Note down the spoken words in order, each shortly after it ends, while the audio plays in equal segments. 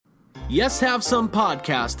Yes Have Some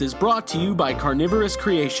podcast is brought to you by Carnivorous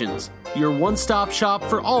Creations, your one-stop shop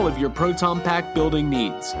for all of your Proton Pack building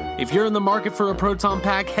needs. If you're in the market for a Proton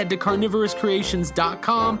Pack, head to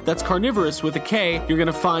carnivorouscreations.com. That's carnivorous with a K. You're going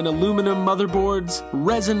to find aluminum motherboards,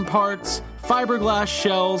 resin parts, fiberglass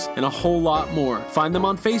shells, and a whole lot more. Find them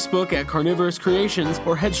on Facebook at Carnivorous Creations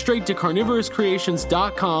or head straight to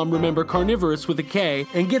carnivorouscreations.com, remember carnivorous with a K,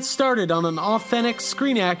 and get started on an authentic,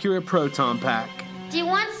 screen-accurate Proton Pack. Do you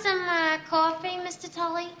want some coffee, Mr.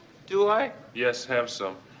 Tully? Do I? Yes, have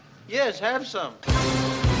some. Yes, have some.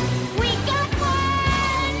 We got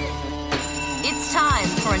one! It's time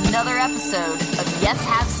for another episode of Yes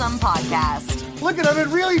Have Some podcast. Look at him in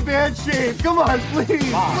really bad shape. Come on,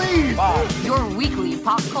 please, please. Your weekly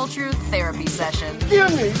pop culture therapy session. Give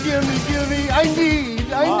me. I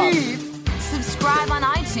need. Subscribe on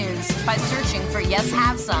iTunes by searching for Yes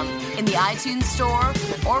Have Some in the iTunes store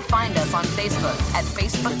or find us on Facebook at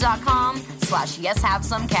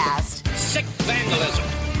facebook.com/YesHaveSomeCast. Sick vandalism.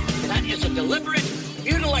 That is a deliberate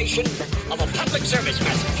mutilation of a public service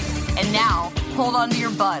message. And now, hold on to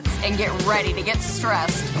your butts and get ready to get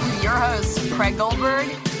stressed with your hosts, Craig Goldberg,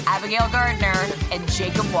 Abigail Gardner, and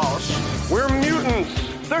Jacob Walsh. We're mutants.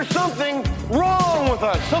 There's something wrong with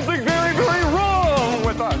us. Something very, very wrong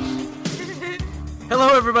with us.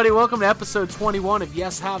 Hello, everybody. Welcome to episode 21 of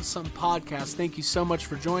Yes Have Some podcast. Thank you so much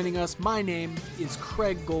for joining us. My name is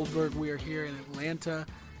Craig Goldberg. We are here in Atlanta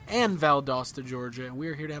and Valdosta, Georgia, and we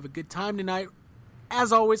are here to have a good time tonight.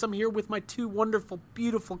 As always, I'm here with my two wonderful,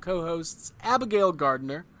 beautiful co-hosts, Abigail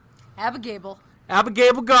Gardner. Abigail.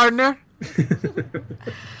 Abigail Gardner.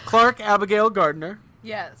 Clark Abigail Gardner.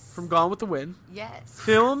 Yes. From Gone with the Wind. Yes.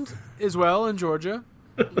 Filmed as well in Georgia.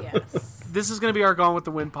 Yes. This is going to be our Gone with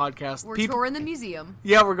the Wind podcast. We're touring the museum.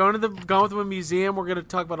 Yeah, we're going to the Gone with the Wind museum. We're going to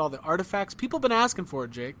talk about all the artifacts. People have been asking for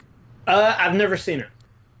it, Jake. I've never seen it.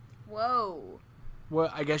 Whoa. Well,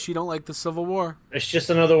 I guess you don't like the Civil War. It's just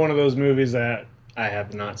another one of those movies that I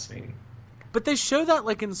have not seen. But they show that,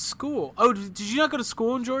 like, in school. Oh, did you not go to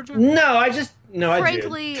school in Georgia? No,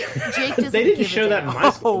 Frankly, Jake doesn't They didn't give show a that in damn. my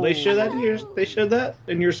school. They showed that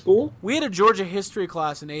in your school? We had a Georgia history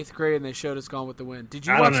class in 8th grade, and they showed us Gone with the Wind. Did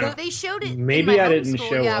you I watch don't know. that? They showed it Maybe in my I home didn't school.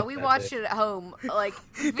 show Yeah, up we that watched day. it at home. Like,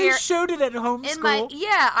 They showed it at home school.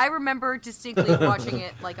 I remember distinctly watching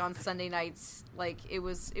it like on Sunday nights. Like it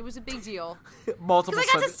was a big deal. Multiple Because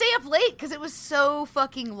I got to Sundays. stay up late because it was so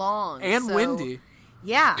fucking long And so, windy.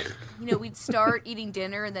 Yeah, we'd start eating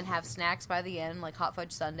dinner and then have snacks by the end, like hot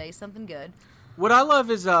fudge sundae, something good. What I love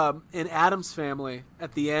is in Addams Family,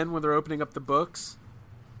 at the end when they're opening up the books,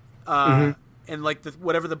 and like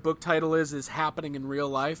whatever the book title is happening in real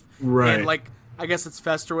life. Right. And like, I guess it's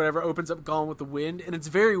Fest or whatever, opens up Gone with the Wind, and it's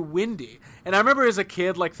very windy. And I remember as a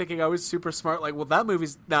kid, like, thinking I was super smart, like, well, that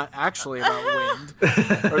movie's not actually about wind.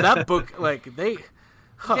 Or that book, like, they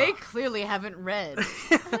clearly haven't read.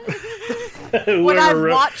 Whoever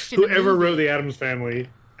I've watched in a whoever movie. wrote The Addams Family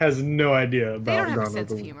has no idea about They don't have a Gone sense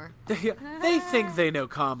with of the humor. they think they know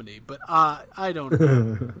comedy, but I don't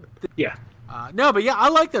know. Yeah. No, but yeah, I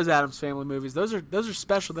like those Addams Family movies. Those are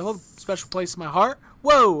special. They hold a special place in my heart.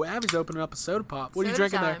 Whoa, Abby's opening up a soda pop. What are you Soda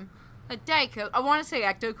drinking time. A Diet Coke. I want to say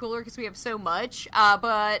Ecto Cooler because we have so much,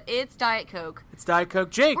 but it's Diet Coke. there? It's Diet Coke.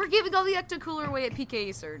 Jake, We're giving all the Ecto Cooler away at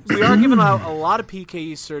PKE Surge. we are giving out a lot of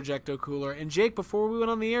PKE Surge Ecto Cooler. And Jake, before we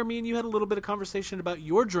went on the air, me and you had a little bit of conversation about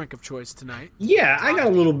your drink of choice tonight. Yeah, I got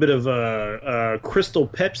a little bit of Crystal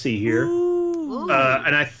Pepsi here. Ooh.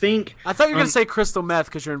 And I think... I thought you were going to say crystal meth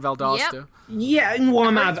because you're in Valdosta. Yep. Yeah, well,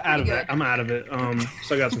 I'm heard out it's of pretty it. good. I'm out of it.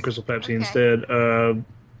 So I got some Crystal Pepsi Okay. instead.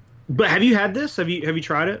 But have you had this? Have you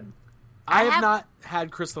tried it? I have have- not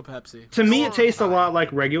had Crystal Pepsi. To me, it tastes a lot like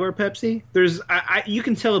regular Pepsi. You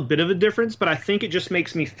can tell a bit of a difference, but I think it just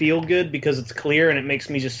makes me feel good because it's clear and it makes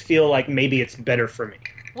me just feel like maybe it's better for me.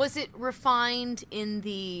 Was it refined in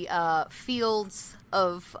the fields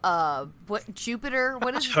of Jupiter?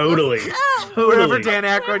 What is Totally. Oh, Wherever Totally. Dan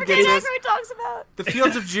Aykroyd whatever gets Dan his. Aykroyd talks about. The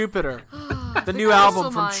Fields of Jupiter. The new Crystal album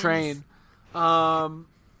from Mines. Train.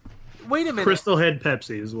 Wait a minute. Crystal Head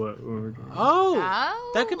Pepsi is what we're doing. Oh,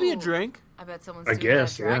 Oh. that could be a drink. I bet someone's I doing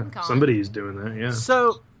guess, that yeah. at Dragon Con. Somebody's doing that, yeah.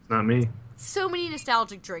 So, Not me. So many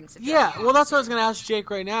nostalgic drinks. At yeah, Dragon Con. well, that's what I was going to ask Jake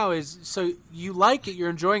right now is, so you like it, you're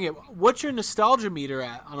enjoying it. What's your nostalgia meter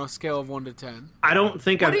at on a scale of 1 to 10? I don't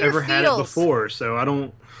think What I've are your ever had it feels? before, so I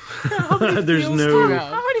don't... many There's feels do you no...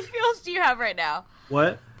 have? How many feels do you have right now?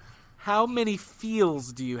 What? How many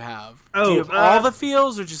feels do you have? Do Oh, you have all the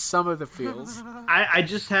feels or just some of the feels? I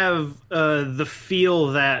just have the feel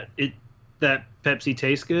that Pepsi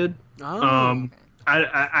tastes good. Oh.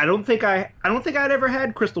 I don't think I'd ever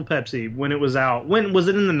had Crystal Pepsi when it was out. When was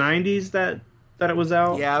it in the 90s that that it was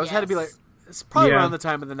out. Yeah, it had to be like it's probably Yeah. around the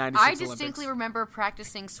time of the '96 I Olympics. distinctly remember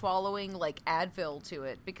practicing swallowing like Advil to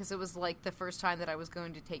it because it was like the first time that I was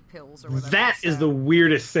going to take pills or whatever. That is so. the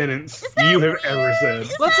weirdest sentence you have ever said.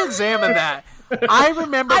 Let's examine that. I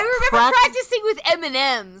remember practicing with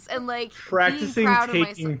M&Ms and like Practicing being proud of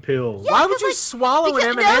taking myself. pills. Why would because, you like, swallow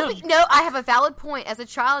an because- M&M? No, I have a valid point. As a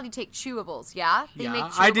child, you take chewables. Yeah, they make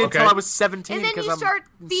chewables. I did Okay. till I was 17. And then you I'm start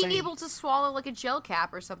being insane. able to swallow like a gel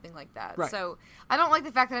cap or something like that. Right. So I don't like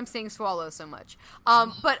the fact that I'm saying swallow so much.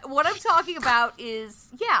 But what I'm talking about is,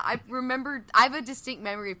 I have a distinct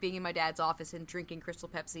memory of being in my dad's office and drinking Crystal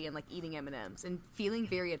Pepsi and like eating M&Ms and feeling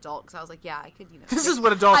very adult because I was like, yeah, I could, This is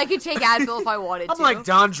what adults. I could take Advil if I wanted I'm to. like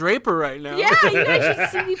Don Draper right now. Yeah, you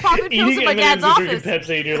guys should see me popping pills Eating in my M&Ms dad's and drinking office.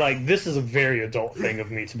 Pepsi, and you're like, this is a very adult thing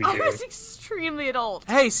of me to be I doing. was extremely adult.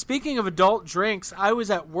 Hey, speaking of adult drinks, I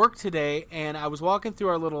was at work today and I was walking through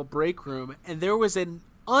our little break room and there was an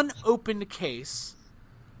unopened case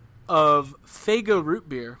of Faygo root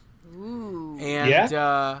beer. Ooh. And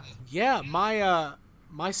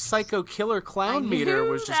my psycho killer clown I meter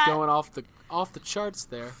knew was just that. going off the charts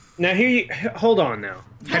there. Now hold on now.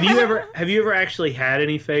 Have you ever actually had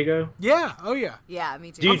any Faygo? Yeah, oh yeah. Yeah,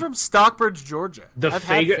 me too. Dude, I'm from Stockbridge, Georgia. I've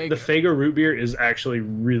had The Faygo root beer is actually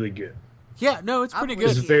really good. Yeah, no, it's pretty I'll good.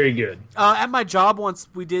 It's very good. At my job once,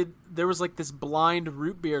 there was like this blind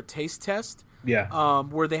root beer taste test. Yeah.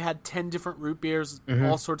 Where they had 10 different root beers, Mm-hmm.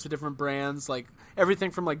 all sorts of different brands, like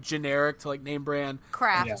everything from like generic to like name brand.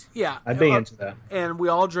 Craft. Yeah, I'd be into that. And we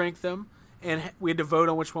all drank them, and we had to vote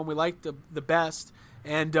on which one we liked the best.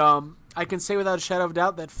 And I can say without a shadow of a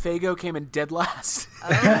doubt that Faygo came in dead last.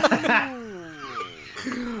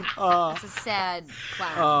 It's a sad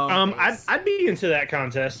clown. I'd be into that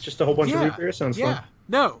contest. Just a whole bunch of root beer sounds fun.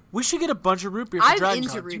 No, we should get a bunch of root beer. For I'm Dragon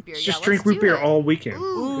into Con. root beer. Just yeah, drink let's root do beer it. all weekend.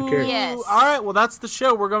 Ooh, Who cares? yes. All right, well that's the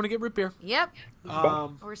show. We're going to get root beer. Yep.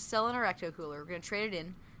 Um, We're selling our Ecto Cooler. We're going to trade it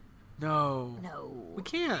in. no, No. we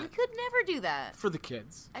can't We could never do that. for the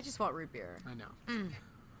kids. I just want root beer. I know.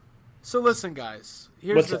 So listen, guys.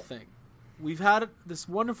 Here's What's the up? thing. We've had this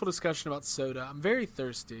wonderful discussion about soda. I'm very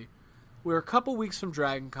thirsty. We're a couple weeks from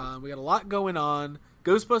Dragon Con. We got a lot going on.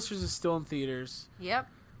 Ghostbusters is still in theaters. Yep.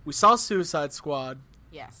 We saw Suicide Squad.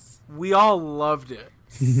 Yes. We all loved it.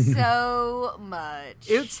 So much.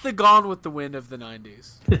 It's the Gone with the Wind of the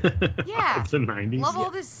 90s. Yeah. It's the 90s. Love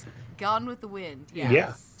all this Gone with the Wind. Yes.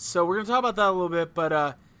 Yeah. So we're going to talk about that a little bit, but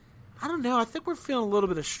I don't know. I think we're feeling a little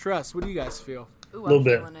bit of stress. What do you guys feel? Ooh, Little I'm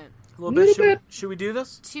bit. feeling it. A little Little bit? bit. Should we do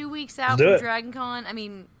this? 2 weeks out Do from it. Dragon Con. I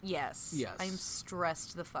mean, yes. Yes. I'm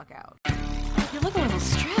stressed the fuck out. You look a little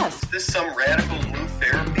stressed. Is this some radical new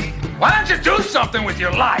therapy? Why don't you do something with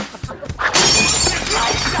your life?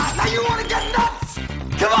 Now you want to get nuts?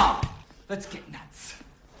 Come on, let's get nuts.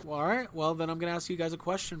 Well, all right. Well, then I'm going to ask you guys a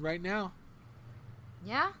question right now.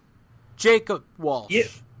 Yeah? Jacob Walsh.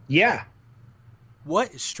 Yeah.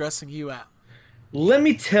 What is stressing you out? Let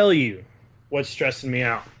me tell you what's stressing me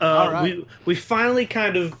out. All right. We finally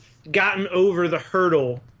kind of gotten over the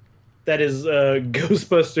hurdle that is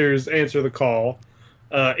Ghostbusters Answer the Call.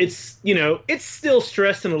 It's still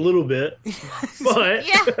stressing a little bit, but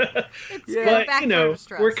Yeah. It's but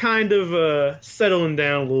back we're kind of settling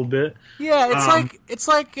down a little bit. Yeah, it's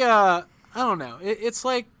like I don't know. It's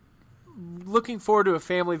like looking forward to a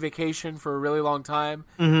family vacation for a really long time,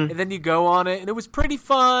 and then you go on it, and it was pretty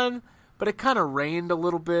fun, but it kind of rained a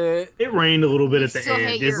little bit. It rained a little bit at the still end.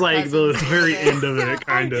 hate It's your like the cousins. very end of it,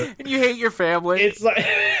 kind of. And you hate your family. It's like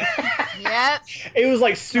Yep. it was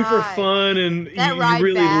like super God. fun, and That you ride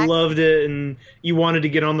really back. loved it, and you wanted to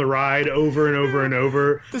get on the ride over and over and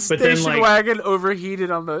over. the but then station like wagon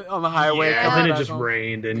overheated on the highway. yeah, coming and then it back just home.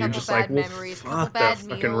 rained, and you're Couple just like, bad well, memories, fuck couple that bad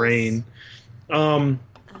fucking meals. rain.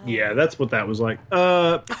 Yeah, that's what that was like.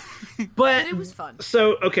 But But it was fun.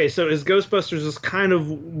 so as Ghostbusters is kind of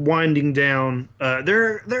winding down,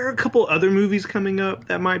 there are a couple other movies coming up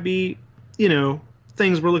that might be,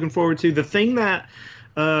 things we're looking forward to. The thing that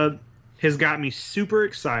has got me super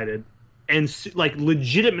excited and like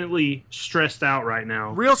legitimately stressed out right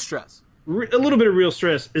now, Real stress. a little bit of real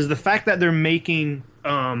stress, is the fact that they're making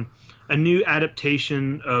a new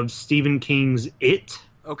adaptation of Stephen King's It.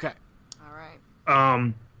 Okay. All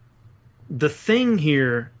right. The thing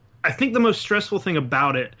here, I think the most stressful thing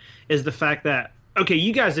about it is the fact that, okay,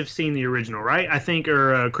 you guys have seen the original, right? I think,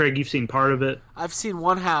 or Craig, you've seen part of it. I've seen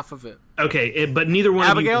one half of it. Okay, but neither one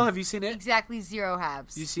Abigail, of you... have you seen it? Exactly 0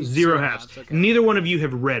 halves. You see Zero halves. Okay. Neither one of you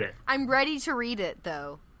have read it. I'm ready to read it,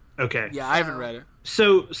 though. Okay. Yeah, I haven't read it.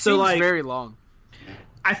 So Seems like, very long.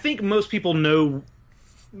 I think most people know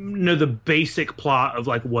know the basic plot of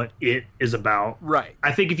like what it is about. Right.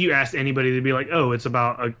 I think if you asked anybody, they'd be like, "Oh, it's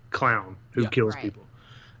about a clown who kills people."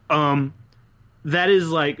 That is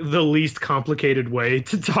like the least complicated way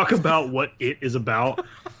to talk about what it is about.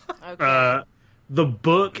 Okay. The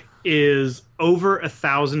book is over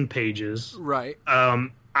 1,000 pages. Right.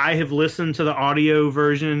 I have listened to the audio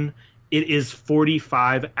version. It is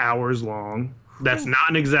 45 hours long. That's not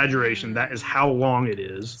an exaggeration. That is how long it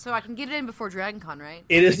is. So I can get it in before DragonCon, right?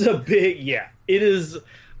 It is a big, it is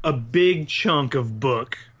a big chunk of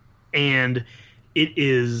book, and it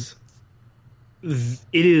is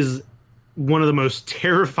one of the most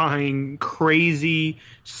terrifying, crazy,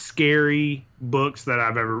 scary books that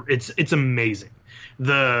I've ever. It's amazing.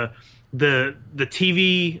 The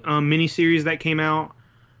TV miniseries that came out.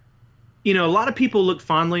 You know, a lot of people look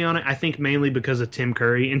fondly on it, I think mainly because of Tim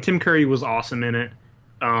Curry. And Tim Curry was awesome in it.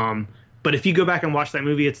 But if you go back and watch that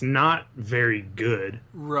movie, it's not very good.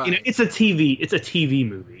 Right. You know, it's a TV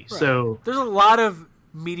movie. Right. So there's a lot of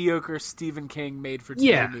mediocre Stephen King made for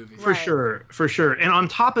TV movies. For sure. And on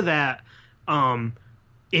top of that, the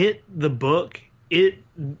book,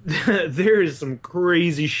 there is some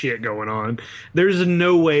crazy shit going on. There's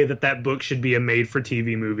no way that book should be a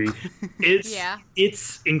made-for-TV movie.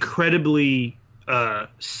 It's incredibly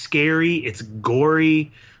scary. It's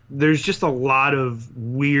gory. There's just a lot of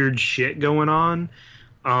weird shit going on.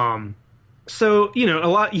 So, you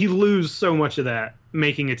know, you lose so much of that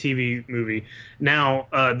making a TV movie. Now,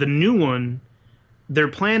 the new one, their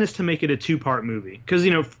plan is to make it a 2-part movie. Because,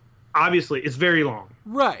 you know, obviously, it's very long.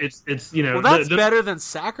 Right. It's you know. Well, that's better than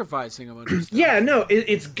sacrificing a bunch of stuff. Yeah, no,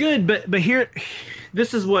 it's good, but here,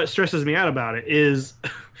 this is what stresses me out about it is.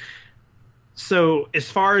 So as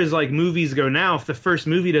far as like movies go now, if the first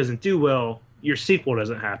movie doesn't do well, your sequel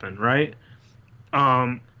doesn't happen, right?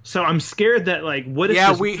 So I'm scared that like, what if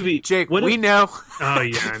this movie? Jake, we know. Oh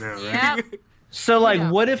yeah, I know, right? Yep. So like,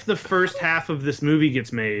 what if the first half of this movie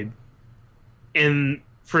gets made, and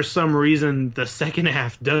for some reason the second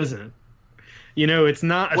half doesn't? You know, it's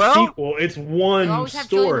not a sequel; it's one always have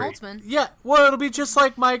story. Julian Holtzman. Yeah, well, it'll be just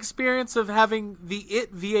like my experience of having the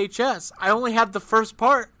It VHS. I only had the first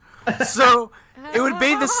part, so it would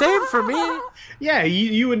be the same for me. Yeah,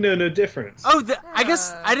 you would know no difference. Oh, I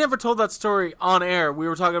guess I never told that story on air. We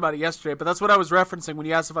were talking about it yesterday, but that's what I was referencing when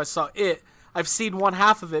you asked if I saw It. I've seen one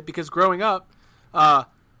half of it because growing up, I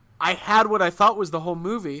had what I thought was the whole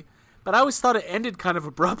movie, but I always thought it ended kind of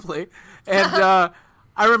abruptly, and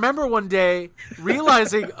I remember one day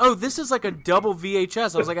realizing, oh, this is like a double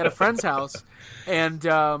VHS. I was like at a friend's house, and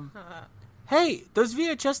hey, those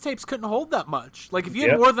VHS tapes couldn't hold that much. Like if you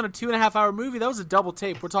had more than a 2.5-hour movie, that was a double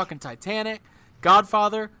tape. We're talking Titanic,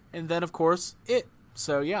 Godfather, and then of course It.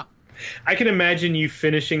 So yeah. I can imagine you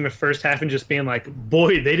finishing the first half and just being like,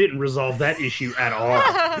 boy, they didn't resolve that issue at all.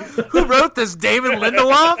 Who wrote this? David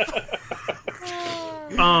Lindelof?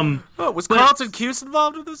 Was Carlton Cuse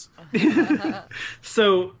involved with this?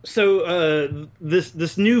 So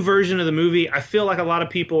this new version of the movie, I feel like a lot of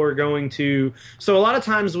people are going to. So a lot of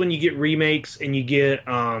times when you get remakes and you get,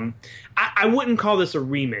 I wouldn't call this a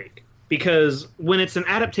remake because when it's an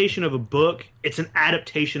adaptation of a book, it's an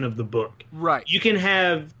adaptation of the book. Right. You can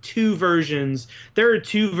have two versions. There are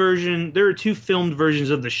two filmed versions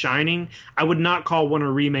of The Shining. I would not call one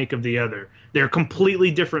a remake of the other. They're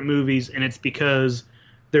completely different movies, and it's because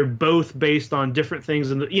they're both based on different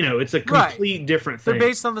things, and you know, it's a complete different thing. They're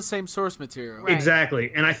based on the same source material. Right.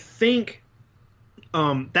 Exactly, and I think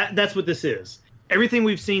that's what this is. Everything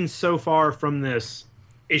we've seen so far from this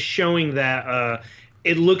is showing that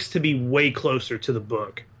it looks to be way closer to the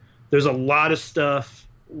book. There's a lot of stuff.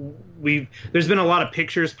 There's been a lot of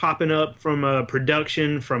pictures popping up from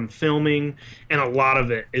production, from filming, and a lot of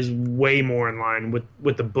it is way more in line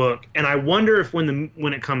with the book. And I wonder if when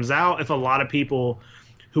it comes out, if a lot of people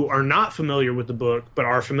who are not familiar with the book but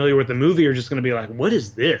are familiar with the movie are just going to be like, "What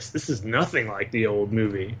is this? This is nothing like the old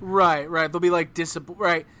movie." Right. They'll be like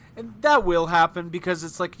right, and that will happen because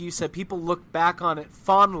it's like you said, people look back on it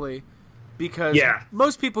fondly because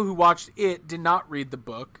most people who watched It did not read the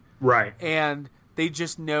book, right, and they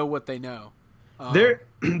just know what they know.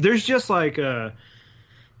 There's just like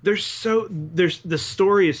the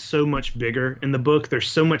story is so much bigger in the book. There's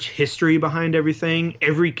so much history behind everything.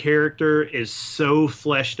 Every character is so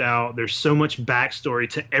fleshed out. There's so much backstory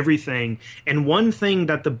to everything. And one thing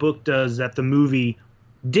that the book does that the movie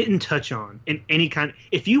didn't touch on in any kind.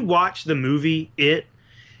 If you watch the movie It,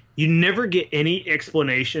 you never get any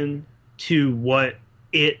explanation to what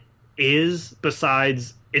it is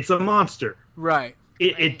besides it's a monster. Right.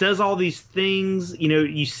 It does all these things. You know,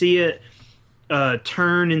 you see it.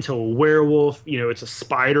 turn into a werewolf. You know, it's a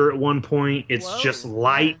spider at one point. It's just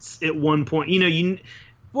lights at one point. You know,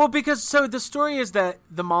 Well, because so the story is that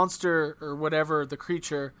the monster or whatever, the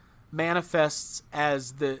creature, manifests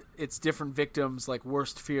as its different victims' like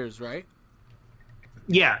worst fears, right?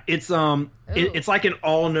 Yeah, it's it's like an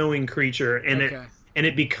all-knowing creature, and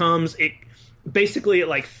it becomes basically it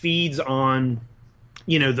like feeds on,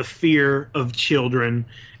 you know, the fear of children,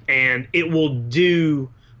 and it will do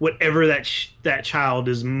whatever that child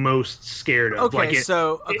is most scared of. Okay, like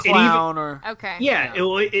so a clown or yeah.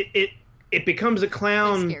 It becomes a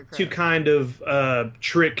clown to kind of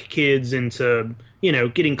trick kids into, you know,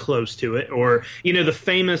 getting close to it. Or, you know,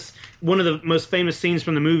 one of the most famous scenes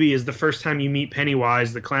from the movie is the first time you meet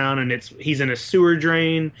Pennywise the clown, and he's in a sewer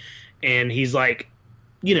drain, and he's like,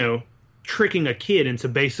 you know, tricking a kid into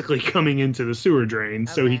basically coming into the sewer drain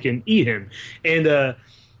so he can eat him. And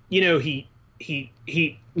you know, he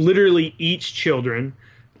literally eats children,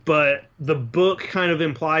 but the book kind of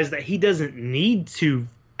implies that he doesn't need to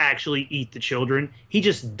actually eat the children. He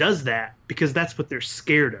just does that because that's what they're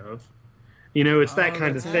scared of. You know, it's that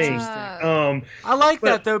kind of thing. I like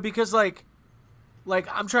that though, because like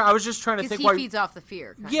I was just trying to think he feeds off the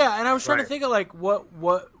fear. Yeah, and I was trying to think of like what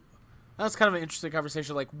that's kind of an interesting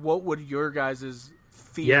conversation. Like, what would your guys'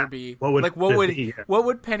 fear be? What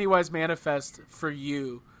would Pennywise manifest for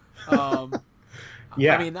you?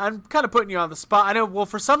 Yeah, I mean, I'm kind of putting you on the spot. I know. Well,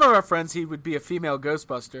 for some of our friends, he would be a female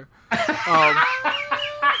Ghostbuster.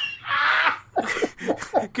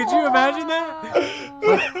 Could you imagine that?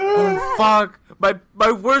 Oh fuck!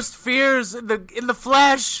 My worst fears in the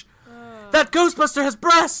flesh. That Ghostbuster has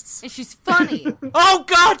breasts, and she's funny. Oh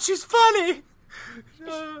god, she's funny.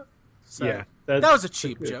 Yeah, that was a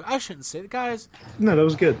cheap joke. I shouldn't say it, guys. No, that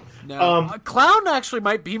was good. No, a clown actually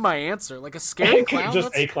might be my answer. Like a scary clown.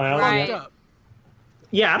 Just a clown. Right.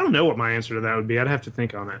 Yeah, I don't know what my answer to that would be. I'd have to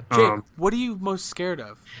think on it. Jake, what are you most scared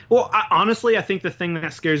of? Well, honestly, I think the thing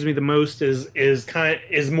that scares me the most is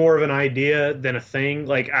more of an idea than a thing.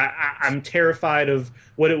 Like I'm terrified of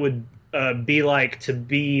what it would be like to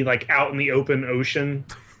be like out in the open ocean.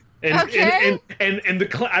 And I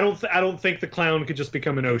don't think the clown could just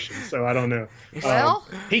become an ocean. So I don't know. Well,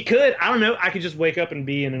 he could. I don't know. I could just wake up and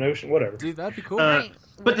be in an ocean. Whatever. Dude, that'd be cool. Right.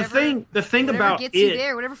 But the thing about gets you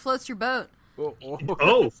there, whatever floats your boat.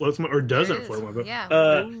 Floats my or doesn't float my boat.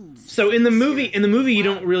 Yeah. So in the movie, you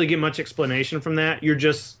don't really get much explanation from that. You're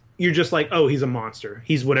just like, oh, he's a monster.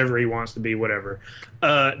 He's whatever he wants to be, whatever.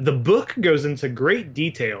 The book goes into great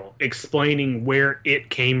detail explaining where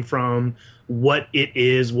it came from, what it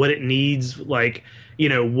is, what it needs, like, you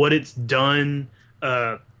know, what it's done.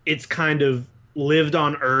 It's kind of lived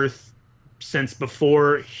on Earth since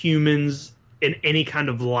before humans and any kind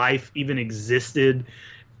of life even existed.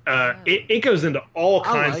 It goes into all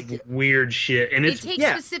kinds of weird shit, and it takes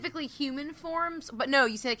specifically human forms. But no,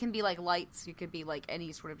 you said it can be like lights. It could be like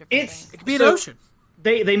any sort of different thing. It could be an ocean.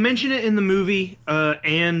 They mention it in the movie,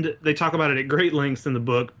 and they talk about it at great lengths in the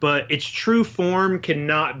book. But its true form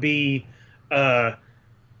cannot be,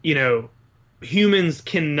 you know, humans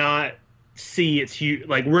cannot see its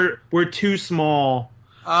like we're too small.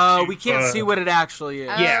 We can't see what it actually is.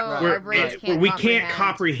 We can't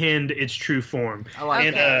comprehend its true form.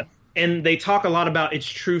 And they talk a lot about its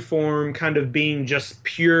true form kind of being just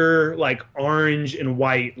pure, like, orange and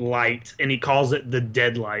white light, and he calls it the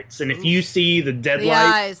dead lights. And if you see the dead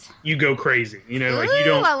lights, you go crazy. You know, like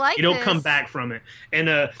you don't come back from it. And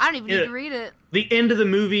I don't even need to read it. The end of the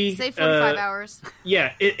movie, say 45 hours.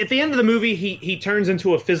 Yeah, at the end of the movie, he turns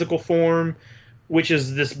into a physical form, which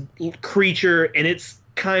is this creature, and it's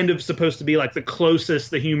kind of supposed to be like the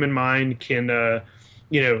closest the human mind can,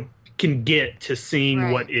 can get to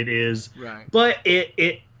seeing what it is. Right. But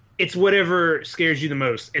it's whatever scares you the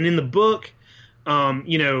most. And in the book,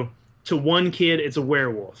 to one kid, it's a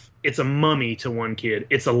werewolf. It's a mummy to one kid.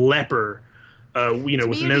 It's a leper. With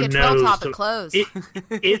no nose. Top of clothes.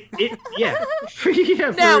 Yeah.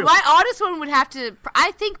 No, my oddest one would have to.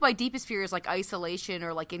 I think my deepest fear is like isolation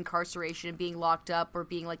or like incarceration, being locked up or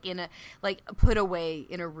being like put away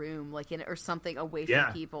in a room, like or something away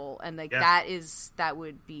from people, and that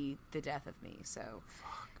would be the death of me. So.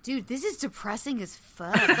 Dude, this is depressing as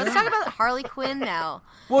fuck. Let's talk about Harley Quinn now.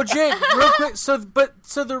 Well, Jake, real quick. So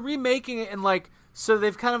they're remaking it, and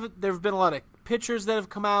there've been a lot of pictures that have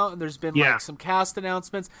come out, and there's been like some cast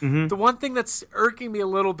announcements. Mm-hmm. The one thing that's irking me a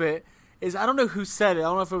little bit is I don't know who said it. I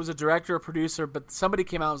don't know if it was a director or producer, but somebody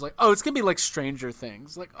came out and was like, "Oh, it's gonna be like Stranger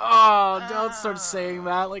Things." Like, oh, don't start saying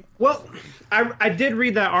that. Like, well, I did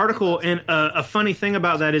read that article, and a funny thing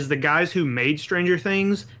about that is the guys who made Stranger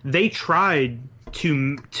Things, they tried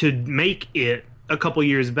to make it a couple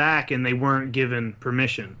years back and they weren't given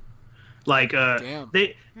permission. Like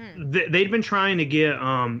they'd been trying to get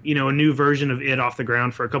a new version of it off the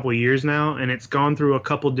ground for a couple of years now, and it's gone through a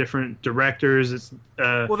couple different directors. It's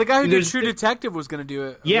the guy who did True Detective was going to do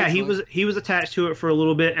it. Yeah, he was attached to it for a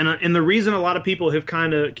little bit, and the reason a lot of people have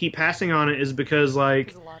kind of keep passing on it is because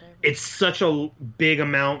like it's such a big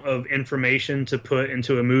amount of information to put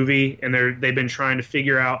into a movie, and they've been trying to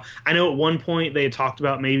figure out. I know at one point they had talked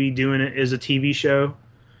about maybe doing it as a TV show,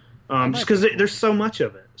 just because there's so much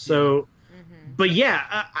of it. So, but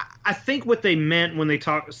yeah, I think what they meant when they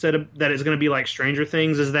said that it's going to be like Stranger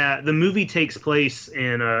Things is that the movie takes place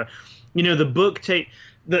in, the book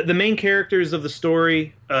the main characters of the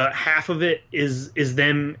story. Half of it is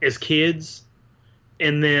them as kids,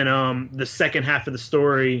 and then the second half of the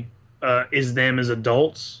story is them as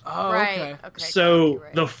adults. Oh, right. okay. So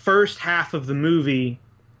the first half of the movie,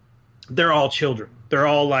 they're all children. They're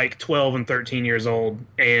all like 12 and 13 years old,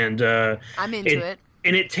 and I'm into it.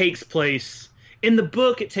 And it takes place in the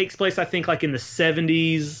book. It takes place, I think, like in the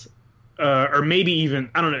 70s, or maybe even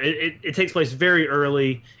I don't know. It takes place very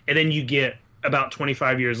early, and then you get about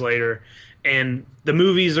 25 years later, and the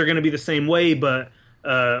movies are going to be the same way, but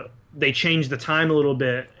they change the time a little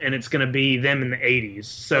bit, and it's going to be them in the 80s.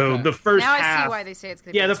 So the first now half, I see why they say it's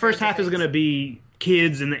going to be. Yeah, the first half is going to be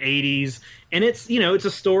kids in the 80s, and it's it's a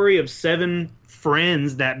story of 7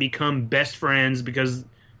 friends that become best friends because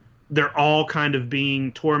they're all kind of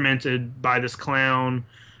being tormented by this clown,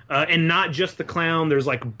 and not just the clown. There's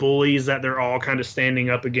like bullies that they're all kind of standing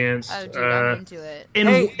up against. Oh, dude, I'm into it.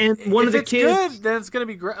 And one of the kids, good, then it's going to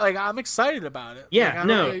be great. Like I'm excited about it.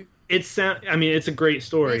 Yeah, it's a great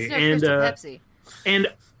story, it's no Pepsi. and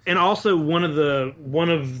also one of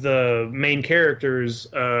the main characters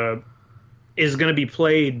is going to be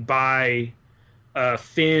played by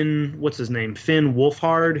Finn. What's his name? Finn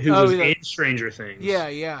Wolfhard, who was in Stranger Things.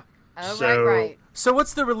 Yeah. Oh, right. So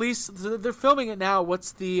what's the release? They're filming it now.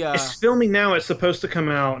 What's the? It's filming now. It's supposed to come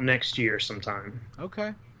out next year sometime.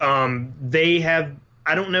 Okay. They have.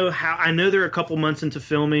 I don't know how. I know they're a couple months into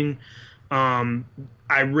filming.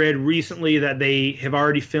 I read recently that they have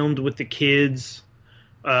already filmed with the kids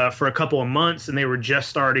for a couple of months, and they were just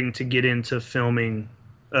starting to get into filming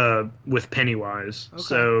with Pennywise. Okay.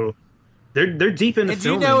 So they're deep into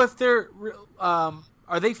filming. Do you know if they're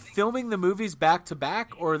are they filming the movies back to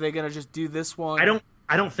back, or are they going to just do this one?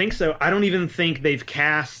 I don't think so. I don't even think they've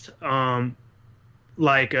cast the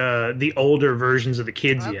older versions of the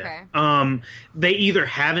kids yet. They either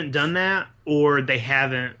haven't done that or they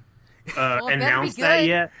haven't announced that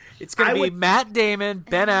yet. It's going to be Matt Damon,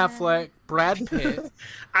 Ben Affleck, Brad Pitt.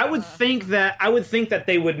 I would think that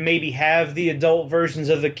they would maybe have the adult versions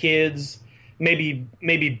of the kids, maybe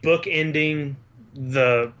book ending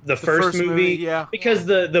the first movie, because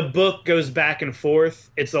the book goes back and forth.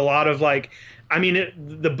 It's a lot of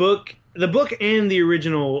the book and the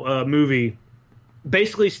original movie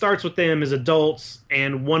basically starts with them as adults,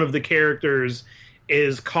 and one of the characters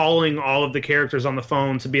is calling all of the characters on the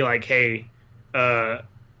phone to be like, hey,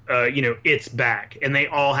 it's back, and they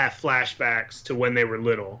all have flashbacks to when they were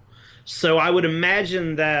little. So I would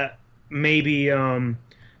imagine that maybe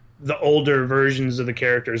the older versions of the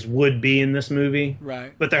characters would be in this movie,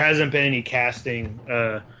 right? But there hasn't been any casting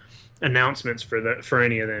announcements for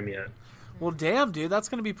any of them yet. Well, damn, dude, that's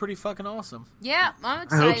gonna be pretty fucking awesome. Yeah, I'm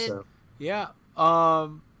excited. I hope so. Yeah,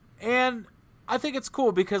 and I think it's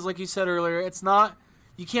cool because, like you said earlier, it's not.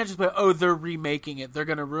 You can't just be, they're remaking it. They're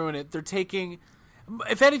gonna ruin it. They're taking.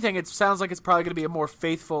 If anything, it sounds like it's probably gonna be a more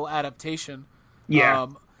faithful adaptation. Yeah.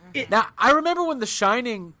 Now I remember when The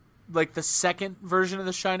Shining. Like the second version of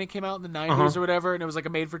The Shining came out in the 90s or whatever, and it was like a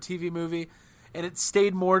made-for-TV movie, and it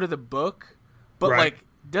stayed more to the book. But like,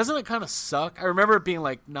 doesn't it kind of suck? I remember it being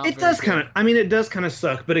like not. It does kind of. I mean, it does kind of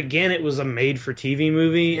suck. But again, it was a made-for-TV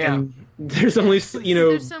movie, and there's only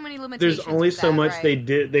there's so many limitations. There's only so much they would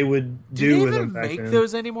do. Do they with even them make back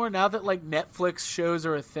those anymore now that like Netflix shows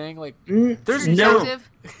are a thing? Like, there's no. The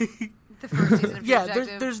first season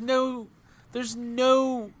of There's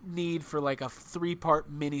no need for like a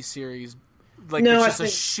 3-part miniseries, like it's just a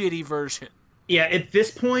shitty version. Yeah, at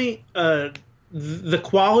this point, the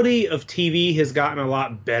quality of TV has gotten a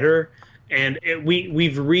lot better, and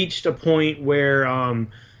we've reached a point where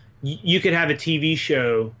you could have a TV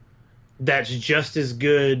show that's just as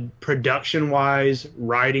good production-wise,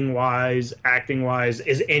 writing-wise, acting-wise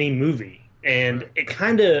as any movie, and it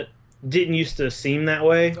kind of didn't used to seem that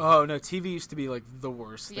way. Oh no, TV used to be like the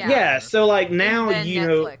worst. Yeah, so like now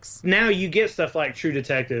Netflix. now you get stuff like True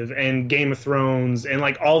Detective and Game of Thrones and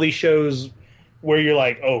like all these shows where you're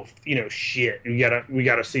like, oh, shit, we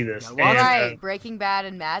gotta see this. Yeah, well, And, Right, Breaking Bad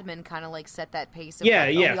and Mad Men kind of like set that pace. Of Yeah,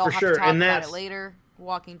 like, yeah, we all for have sure. To talk And about that's- it later.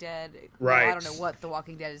 Walking Dead. Right. Well, I don't know what The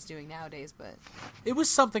Walking Dead is doing nowadays, but It was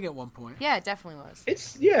something at one point. yeah, it definitely was.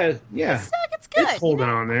 It's yeah. It's good. It's holding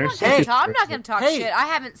on there. I'm not going to talk Hey, shit. I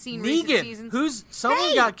haven't seen recent Negan, seasons.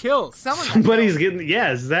 someone got killed. Someone got Somebody's killed. getting.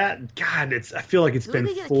 Yeah, is that God? It's. I feel like it's Who been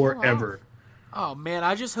did they get killed forever. Oh man,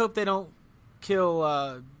 I just hope they don't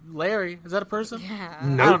kill Larry. Is that a person? Yeah.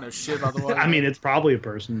 I don't know shit about the one. I mean, it's probably a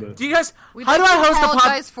person, but do you guys? We'd How do like I to host a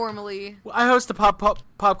apologize formally. I host a pop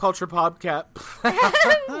culture podcast.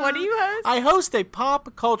 What do you host? I host a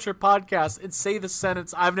pop culture podcast and say the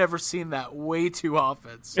sentence I've never seen that way too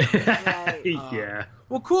often. So, yeah.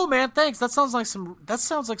 well, cool, man. Thanks. That sounds like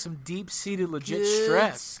some deep seated legit Good,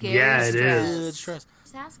 stress. scary Yeah, it stress. is. Good stress.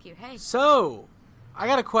 Just ask you, hey. So, I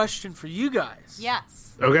got a question for you guys. Yes.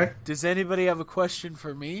 Okay, Does anybody have a question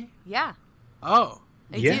for me? Yeah, Oh,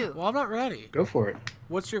 I Yeah. do. well, I'm not ready. go for it.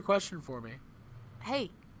 What's your question for me?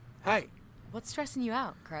 Hey, Hey. what's stressing you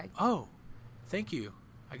out, Craig? Oh, thank you.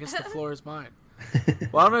 I guess the floor is mine.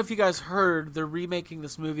 Well, I don't know if you guys heard, they're remaking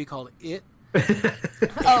this movie called It.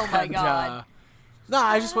 Oh my And, god. no,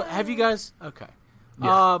 I just want. Have you guys? Okay. Yeah,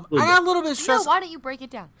 I got a little bit of No, stress. why don't you break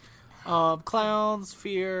it down? Clowns,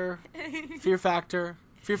 Fear Factor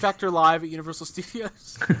Live at Universal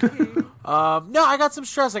Studios. No, I got some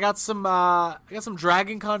stress. I got some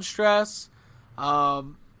Dragon Con stress.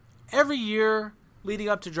 Every year leading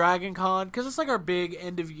up to Dragon Con, because it's like our big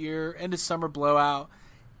end of summer blowout,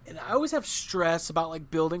 and I always have stress about like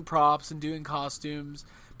building props and doing costumes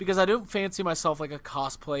because I don't fancy myself like a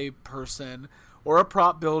cosplay person or a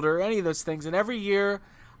prop builder, any of those things. And every year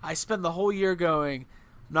I spend the whole year going,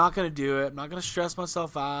 I'm not going to do it. I'm not going to stress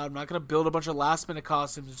myself out. I'm not going to build a bunch of last minute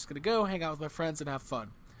costumes. I'm just going to go hang out with my friends and have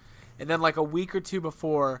fun. And then like a week or two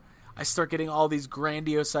before, I start getting all these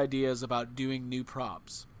grandiose ideas about doing new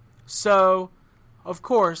props. So, of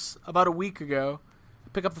course, about a week ago, I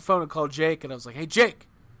pick up the phone and call Jake, and I was like, hey, Jake,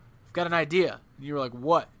 I've got an idea. And you were like,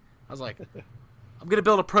 what? I was like, I'm going to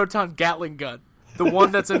build a proton Gatling gun, the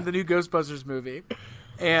one that's in the new Ghostbusters movie.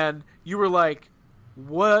 And you were like,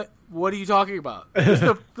 what are you talking about?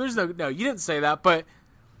 There's no, you didn't say that, but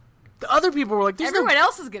the other people were like, Everyone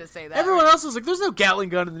else is going to say that. Everyone right? else was like, there's no Gatling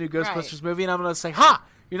gun in the new Ghostbusters movie, and I'm going to say, ha,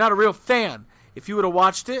 you're not a real fan. If you would have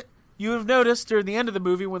watched it, you would have noticed during the end of the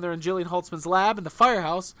movie when they're in Jillian Holtzman's lab in the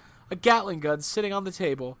firehouse, a Gatling gun sitting on the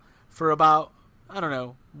table for about,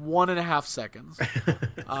 1.5 seconds.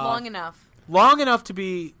 Long enough. Long enough to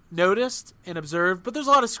be noticed and observed, but there's a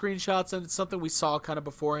lot of screenshots, and it's something we saw kind of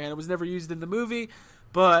beforehand. It was never used in the movie,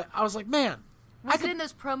 but I was like, man. Was it in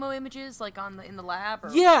those promo images, like in the lab? Or?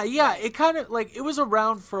 Yeah. It kind of, like, it was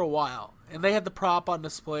around for a while, and they had the prop on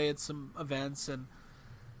display at some events, and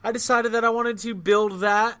I decided that I wanted to build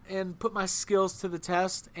that and put my skills to the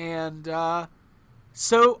test, and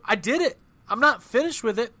so I did it. I'm not finished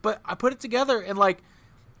with it, but I put it together, and, like,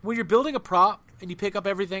 when you're building a prop and you pick up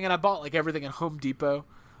everything, and I bought, like, everything at Home Depot,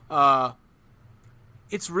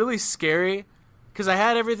 it's really scary because I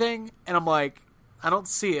had everything, and I'm like, I don't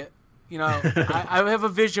see it. I have a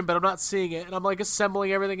vision, but I'm not seeing it, and I'm, like,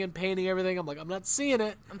 assembling everything and painting everything. I'm like, I'm not seeing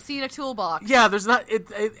it. I'm seeing a toolbox. Yeah, there's not.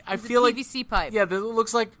 I feel like PVC pipe. Yeah, it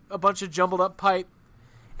looks like a bunch of jumbled up pipe,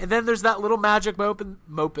 and then there's that little magic moment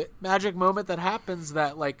that happens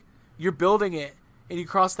that, like, you're building it and you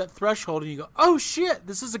cross that threshold and you go, oh shit,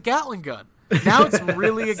 this is a Gatling gun. Now it's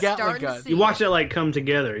really a Gatling gun. You watch it like come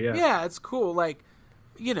together. Yeah. Yeah, it's cool. Like,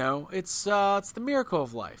 it's the miracle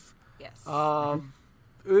of life. Yes.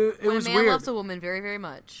 It when was a man weird. loves a woman very, very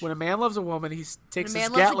much. When a man loves a woman, he takes When a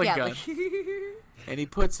his man loves Gatling a gun and he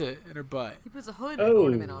puts it in her butt. He puts a hood Oh.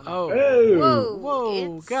 ornament on it. Oh. Whoa.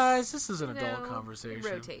 Whoa, guys, this is an adult conversation. It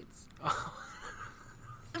rotates.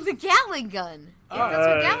 The Gatling gun. Yeah, that's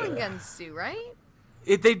what Gatling guns do, right?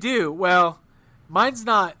 They do. Well, mine's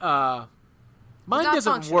not. Mine Not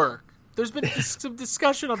doesn't functional. work. There's been some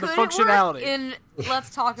discussion on the Could it work? functionality. And let's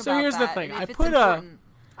talk about So here's the that, thing. and I if it's put important.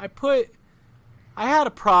 I had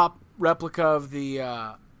a prop replica of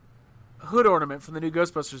the hood ornament from the new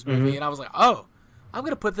Ghostbusters movie, and I was like, oh, I'm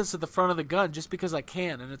going to put this at the front of the gun just because I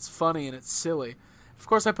can, and it's funny and it's silly. Of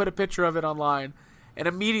course, I put a picture of it online, and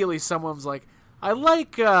immediately someone was like, I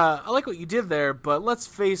like what you did there, but let's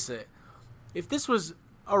face it, if this was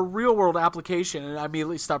a real-world application, and I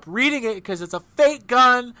immediately stopped reading it because it's a fake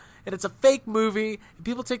gun, and it's a fake movie, and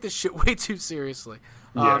people take this shit way too seriously.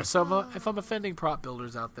 Yeah. So if I'm offending prop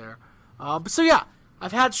builders out there. So yeah,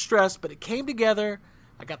 I've had stress, but it came together.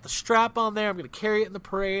 I got the strap on there. I'm going to carry it in the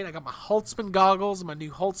parade. I got my Holtzman goggles, my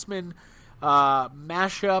new Holtzman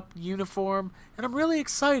mashup uniform, and I'm really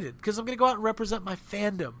excited because I'm going to go out and represent my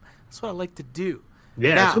fandom. That's what I like to do.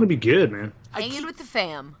 Yeah, now, it's going to be good, man. Hanging with the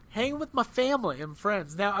fam. Hanging with my family and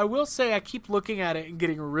friends. Now, I will say I keep looking at it and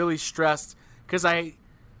getting really stressed because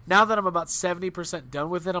now that I'm about 70% done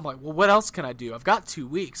with it, I'm like, well, what else can I do? I've got 2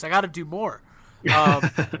 weeks. I got to do more.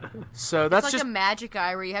 So that's it's like just a magic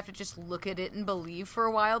eye where you have to just look at it and believe for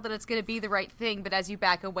a while that it's going to be the right thing, but as you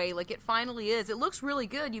back away, like it finally is. It looks really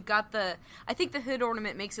good. You've got I think the hood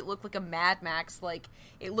ornament makes it look like a Mad Max, like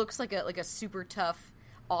it looks like a super tough,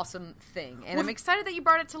 awesome thing. And I'm excited that you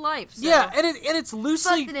brought it to life. So. Yeah, and it's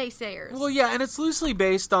loosely Fuck the naysayers. Well, yeah, and it's loosely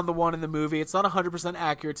based on the one in the movie. It's not 100%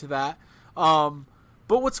 accurate to that.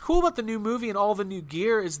 But what's cool about the new movie and all the new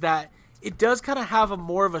gear is that it does kind of have a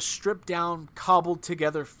more of a stripped down, cobbled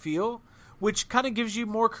together feel, which kind of gives you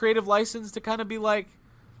more creative license to kind of be like,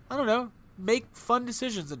 I don't know, make fun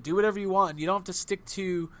decisions and do whatever you want. You don't have to stick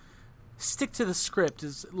to the script.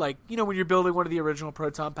 Is like, you know, when you're building one of the original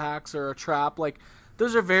Proton Packs or a trap, like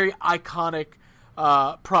those are very iconic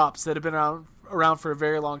props that have been around for a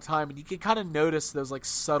very long time, and you can kind of notice those like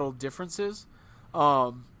subtle differences.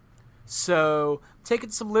 So taking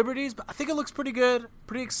some liberties, but I think it looks pretty good.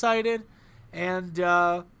 Pretty excited, and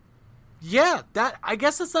yeah, I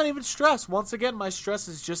guess that's not even stress. Once again, my stress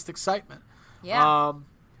is just excitement. Yeah.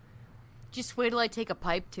 Just wait till I take a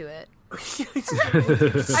pipe to it.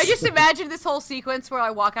 I just imagine this whole sequence where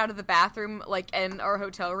I walk out of the bathroom, like in our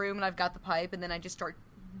hotel room, and I've got the pipe, and then I just start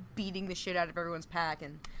beating the shit out of everyone's pack,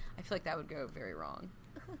 and I feel like that would go very wrong.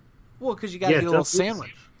 Well, because you got to get a little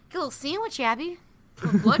sandwich. Get a little sandwich, Abby.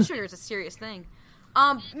 Blood sugar is a serious thing.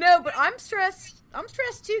 No, but I'm stressed. I'm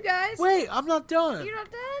stressed too, guys. Wait, I'm not done. You're not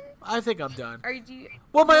done? I think I'm done. Are you?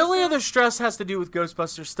 Well, my only other stress has to do with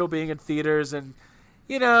Ghostbusters still being in theaters, and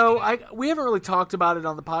you know, we haven't really talked about it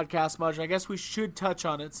on the podcast much. I guess we should touch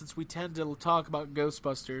on it since we tend to talk about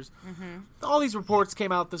Ghostbusters. Mm-hmm. All these reports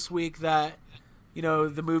came out this week that, you know,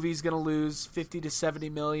 the movie's going to lose $50 to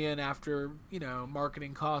 $70 million after, you know,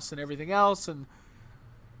 marketing costs and everything else, and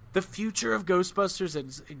the future of Ghostbusters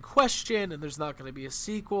is in question, and there's not going to be a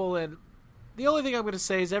sequel. And the only thing I'm going to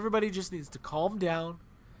say is everybody just needs to calm down.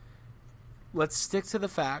 Let's stick to the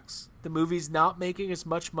facts. The movie's not making as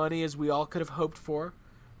much money as we all could have hoped for.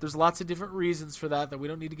 There's lots of different reasons for that we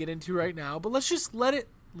don't need to get into right now. But let's just let it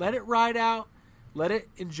ride out. Let it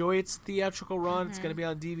enjoy its theatrical run. Mm-hmm. It's going to be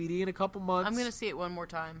on DVD in a couple months. I'm going to see it one more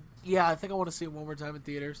time. Yeah, I think I want to see it one more time in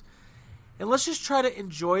theaters. And let's just try to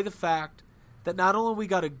enjoy the fact that not only we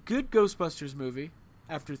got a good Ghostbusters movie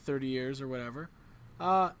after 30 years or whatever,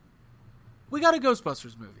 we got a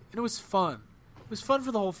Ghostbusters movie. And it was fun. It was fun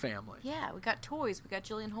for the whole family. Yeah, we got toys. We got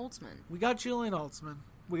Jillian Holtzman.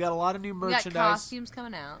 We got a lot of new merchandise. We got costumes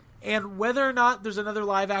coming out. And whether or not there's another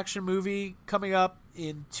live-action movie coming up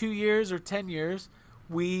in 2 years or 10 years,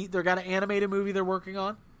 they're got an animated movie they're working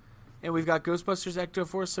on. And we've got Ghostbusters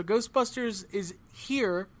Ecto-Force. So Ghostbusters is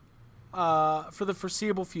here for the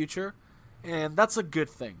foreseeable future. And that's a good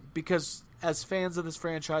thing, because as fans of this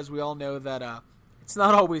franchise, we all know that it's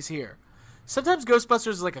not always here. Sometimes Ghostbusters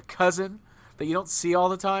is like a cousin that you don't see all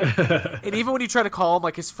the time. And even when you try to call him,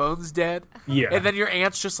 like his phone's dead. Yeah. And then your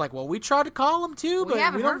aunt's just like, well, we tried to call him too, but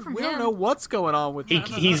we don't know what's going on with him.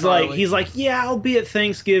 He's like, yeah, I'll be at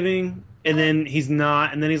Thanksgiving. And then he's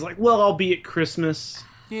not. And then he's like, well, I'll be at Christmas.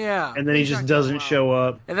 Yeah. And then he just doesn't show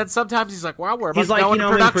up. And then sometimes he's like, well, we're about to like, go into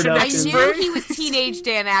production I next knew spring. he was teenage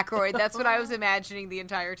Dan Aykroyd. That's what I was imagining the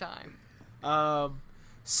entire time.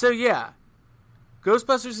 So, yeah.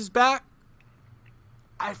 Ghostbusters is back.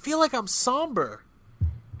 I feel like I'm somber.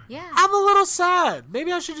 Yeah. I'm a little sad.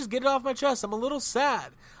 Maybe I should just get it off my chest. I'm a little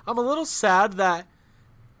sad. I'm a little sad that...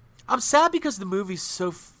 I'm sad because the movie's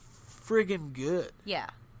so friggin' good. Yeah.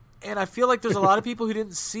 And I feel like there's a lot of people who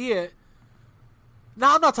didn't see it.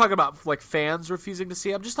 Now, I'm not talking about, like, fans refusing to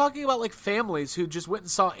see it. I'm just talking about, like, families who just went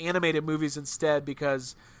and saw animated movies instead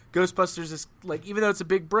because Ghostbusters is, like, even though it's a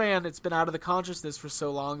big brand, it's been out of the consciousness for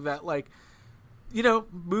so long that, like, you know,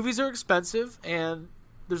 movies are expensive and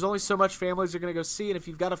there's only so much families are going to go see. And if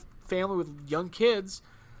you've got a family with young kids,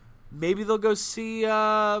 maybe they'll go see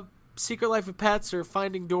Secret Life of Pets or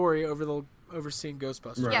Finding Dory over seeing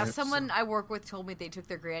Ghostbusters. Right. Yeah, someone I work with told me they took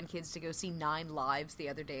their grandkids to go see 9 Lives the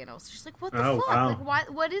other day, and I was just like, what the fuck? Wow.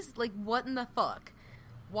 Like, what in the fuck?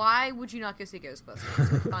 Why would you not go see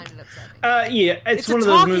Ghostbusters? I find it upsetting. Yeah, it's one of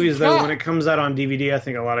those movies though. When it comes out on DVD, I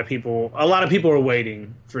think a lot of people are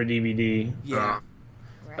waiting for a DVD. Yeah.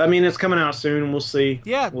 I mean, it's coming out soon. We'll see.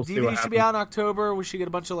 Yeah, we'll DVD should be out in October. We should get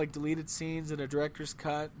a bunch of like deleted scenes and a director's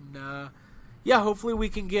cut, and yeah, hopefully we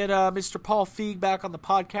can get Mr. Paul Feig back on the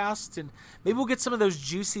podcast, and maybe we'll get some of those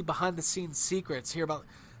juicy behind-the-scenes secrets. Hear about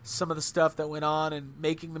some of the stuff that went on in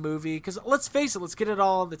making the movie. Because let's face it, let's get it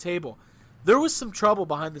all on the table. There was some trouble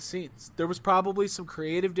behind the scenes. There was probably some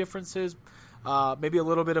creative differences, maybe a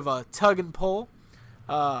little bit of a tug and pull,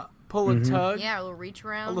 pull and tug. Yeah, a little reach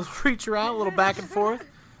around. A little reach around, a little back and forth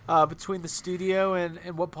between the studio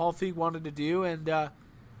and what Paul Feig wanted to do. And I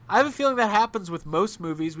have a feeling that happens with most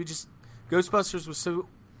movies. Ghostbusters was so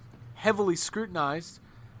heavily scrutinized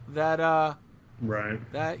that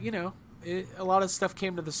that, you know, a lot of stuff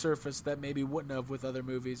came to the surface that maybe wouldn't have with other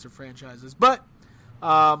movies or franchises. But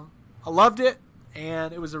I loved it,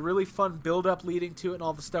 and it was a really fun build-up leading to it and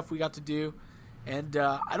all the stuff we got to do. And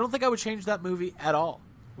I don't think I would change that movie at all.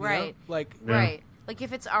 Right. Know? Right. Like,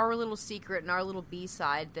 if it's our little secret and our little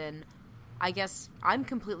B-side, then I guess I'm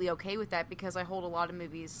completely okay with that because I hold a lot of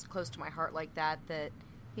movies close to my heart like that,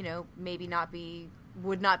 you know, maybe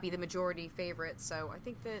would not be the majority favorite. So I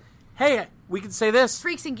think that... Hey, we can say this.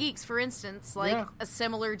 Freaks and Geeks, for instance, a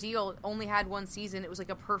similar deal, only had one season. It was like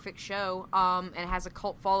a perfect show, and has a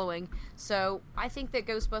cult following. So I think that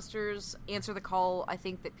Ghostbusters, Answer the Call, I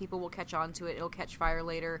think that people will catch on to it. It'll catch fire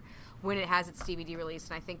later when it has its DVD release,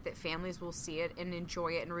 and I think that families will see it and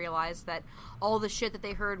enjoy it and realize that all the shit that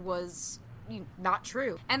they heard was not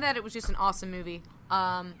true, and that it was just an awesome movie,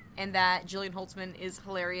 and that Jillian Holtzman is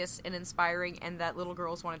hilarious and inspiring, and that little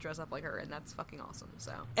girls want to dress up like her, and that's fucking awesome.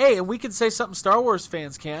 So hey, and we can say something Star Wars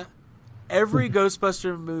fans can't. Every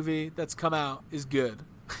Ghostbuster movie that's come out is good.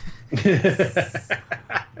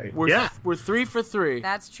 We're 3 for 3.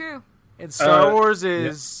 That's true. And Star Wars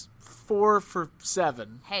is 4 for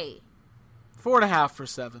 7. Hey, 4.5 for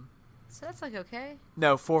 7. So that's like okay.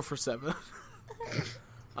 No, 4 for 7.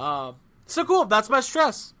 So cool. That's my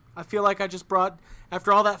stress. I feel like I just brought,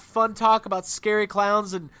 after all that fun talk about scary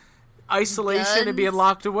clowns and isolation Guns. and being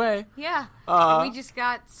locked away. Yeah. We just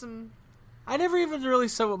got some... I never even really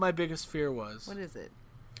said what my biggest fear was. What is it?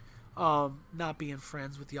 Not being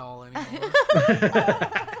friends with y'all anymore.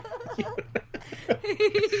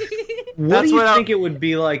 What do you think it would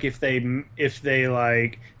be like if they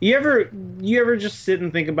like you ever just sit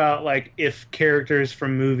and think about like if characters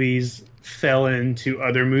from movies fell into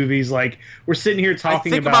other movies? Like we're sitting here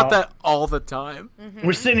talking I think about that all the time. Mm-hmm.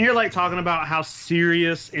 We're sitting here like talking about how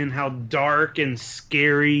serious and how dark and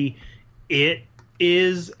scary it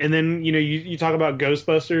is, and then you talk about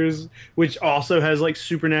Ghostbusters, which also has like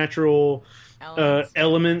supernatural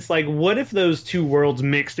elements. Like, what if those two worlds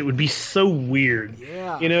mixed? It would be so weird.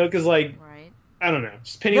 Yeah. Because like, I don't know.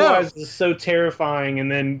 Just Pennywise is so terrifying,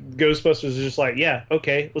 and then Ghostbusters is just like, yeah,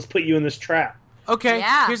 okay, let's put you in this trap. Okay,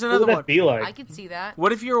 yeah. Here's another what would one. that be like? I could see that.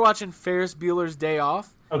 What if you were watching Ferris Bueller's Day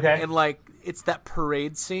Off? Okay. And like, it's that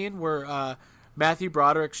parade scene where Matthew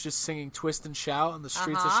Broderick's just singing Twist and Shout on the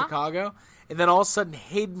streets of Chicago. And then all of a sudden,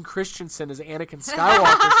 Hayden Christensen as Anakin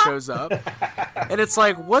Skywalker shows up. And it's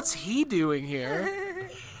like, what's he doing here?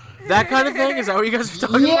 That kind of thing? Is that what you guys are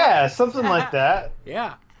talking about? Yeah, something like that.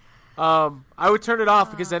 Yeah. I would turn it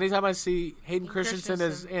off because anytime I see Hayden Christensen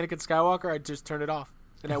as Anakin Skywalker, I'd just turn it off.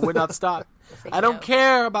 And I would not stop. I don't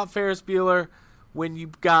care about Ferris Bueller when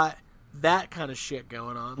you've got that kind of shit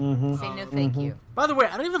going on. Mm-hmm. Say no thank you. By the way,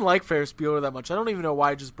 I don't even like Ferris Bueller that much. I don't even know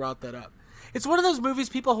why I just brought that up. It's one of those movies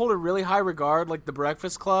people hold in really high regard, like The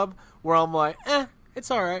Breakfast Club, where I'm like,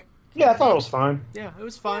 it's all right. Yeah, I thought it was fine. Yeah, it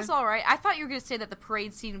was fine. It was all right. I thought you were going to say that the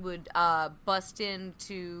parade scene would bust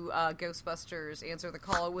into Ghostbusters Answer the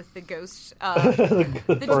Call with the ghost.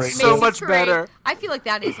 So much parade. better. I feel like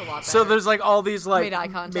that is a lot better. So there's like all these like Made eye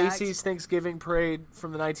contact. Macy's Thanksgiving parade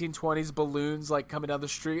from the 1920s balloons like coming down the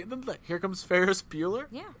street, and then like, here comes Ferris Bueller.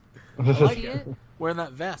 Yeah. I like it. Wearing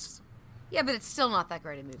that vest. Yeah, but it's still not that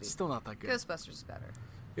great a movie. Still not that good. Ghostbusters is better.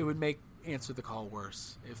 It would make Answer the Call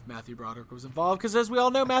worse if Matthew Broderick was involved, because as we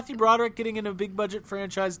all know, Matthew Broderick getting in a big budget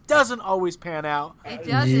franchise doesn't always pan out. It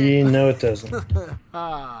doesn't. Yeah, no, it doesn't.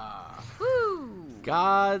 Woo!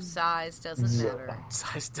 God. Size doesn't matter.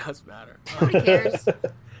 Size does matter. Nobody cares.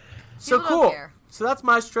 So People cool. don't care. So that's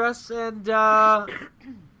my stress, and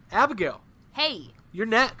Abigail, Hey, you're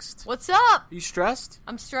next. what's up? You stressed?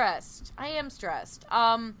 I'm stressed. I am stressed.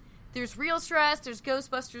 There's real stress, there's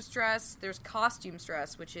Ghostbuster stress, there's costume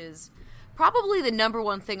stress, which is probably the number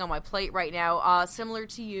one thing on my plate right now. Similar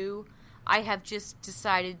to you, I have just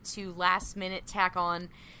decided to last minute tack on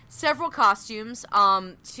several costumes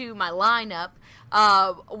to my lineup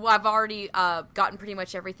I've already gotten pretty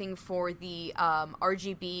much everything for the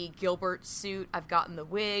RGB Gilbert suit. I've gotten the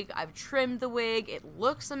wig. I've trimmed the wig. It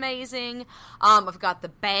looks amazing. I've got the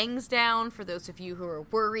bangs down for those of you who are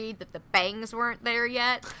worried that the bangs weren't there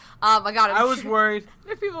yet. I was worried.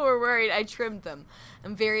 If people were worried, I trimmed them.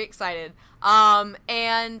 I'm very excited.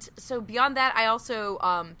 And so beyond that, I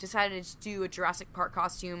also decided to do a Jurassic Park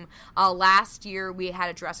costume. Last year, we had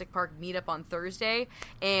a Jurassic Park meetup on Thursday,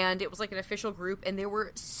 and it was like an official group, and there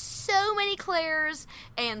were so many Claires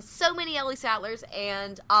and so many Ellie Sattlers,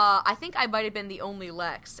 and I think I might have been the only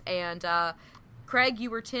Lex. And Craig, you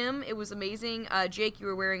were Tim. It was amazing. Jake, you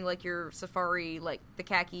were wearing like your safari, like the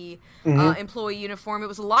khaki employee uniform. It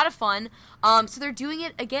was a lot of fun. So they're doing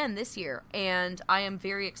it again this year, and I am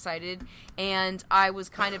very excited. And I was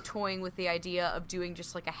kind of toying with the idea of doing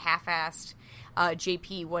just like a half-assed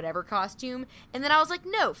JP whatever costume, and then I was like,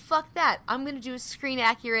 no, fuck that. I'm gonna do a screen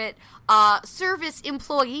accurate service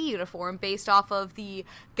employee uniform based off of the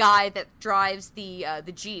guy that drives the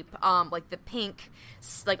Jeep, like the pink,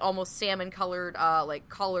 like almost salmon colored, like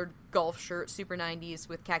collared golf shirt, super 90s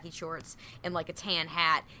with khaki shorts and like a tan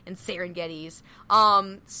hat and Serengetis.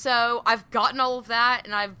 So I've gotten all of that,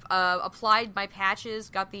 and I've applied my patches,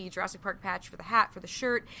 got the Jurassic Park patch for the hat, for the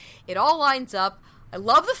shirt. It all lines up. I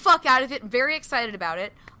love the fuck out of it. I'm very excited about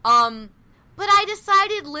it. But I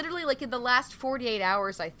decided literally like in the last 48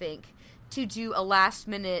 hours, I think, to do a last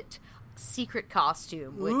minute secret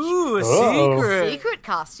costume. Which, Ooh, a secret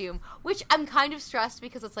costume, which I'm kind of stressed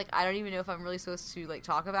because it's like, I don't even know if I'm really supposed to like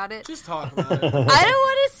talk about it. Just talk about it. I don't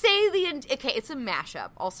want to say okay, it's a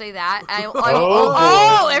mashup. I'll say that.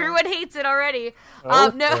 Oh, everyone hates it already.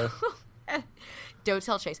 No. Don't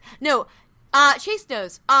tell Chase. No. Chase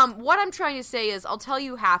knows. What I'm trying to say is I'll tell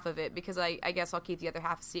you half of it because I guess I'll keep the other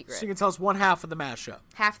half a secret. So you can tell us one half of the mashup.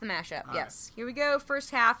 Half the mashup, All yes. right. Here we go.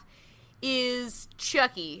 First half is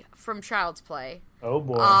Chucky from Child's Play. Oh,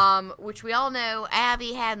 boy. Which we all know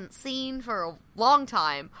Abby hadn't seen for a long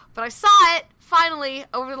time. But I saw it, finally,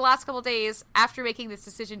 over the last couple of days after making this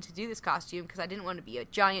decision to do this costume because I didn't want to be a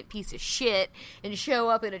giant piece of shit and show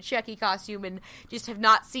up in a Chucky costume and just have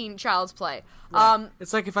not seen Child's Play. Right.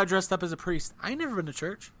 It's like if I dressed up as a priest. I ain't never been to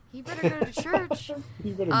church. You better go to church.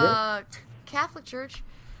 You better go. Catholic church.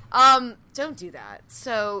 Don't do that.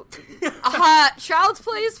 So, Child's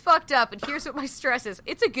Play is fucked up, and here's what my stress is.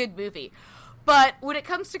 It's a good movie. But when it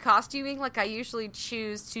comes to costuming, like, I usually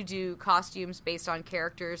choose to do costumes based on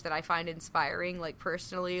characters that I find inspiring, like,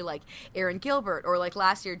 personally, like Aaron Gilbert, or like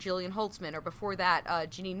last year, Jillian Holtzman, or before that,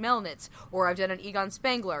 Janine Melnitz, or I've done an Egon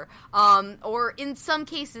Spengler, or in some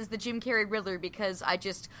cases, the Jim Carrey Riddler, because I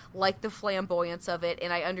just like the flamboyance of it,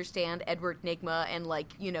 and I understand Edward Nygma, and,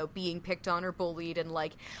 like, you know, being picked on or bullied, and,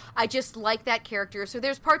 like, I just like that character. So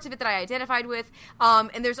there's parts of it that I identified with,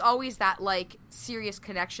 and there's always that, like, serious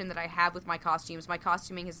connection that I have with my costumes. My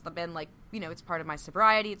costuming has been, like, you know, it's part of my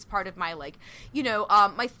sobriety. It's part of my, like, you know,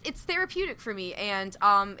 it's therapeutic for me, and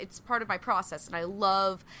it's part of my process, and I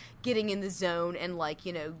love getting in the zone and, like,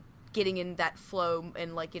 you know, getting in that flow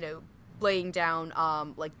and, like, you know, laying down,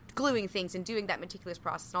 like, gluing things and doing that meticulous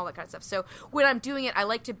process and all that kind of stuff. So when I'm doing it, I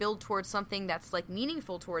like to build towards something that's, like,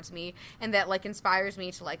 meaningful towards me and that, like, inspires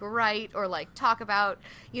me to, like, write or, like, talk about,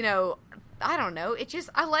 you know, I don't know. It just,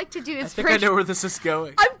 I like to do inspiration. I think I know where this is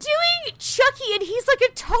going. I'm doing Chucky, and he's like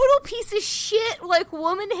a total piece of shit, like,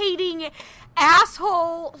 woman-hating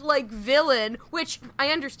asshole, like, villain, which I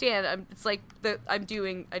understand. It's like I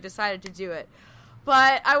decided to do it.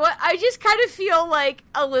 But I just kind of feel like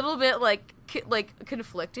a little bit like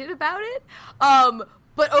conflicted about it.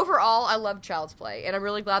 But overall, I love Child's Play, and I'm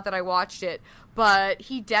really glad that I watched it. But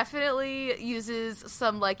he definitely uses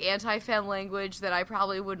some, like, anti-fem language that I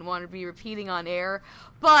probably wouldn't want to be repeating on air.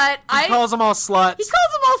 But He calls them all sluts. He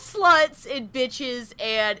calls them all sluts and bitches,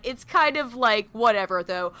 and it's kind of like, whatever,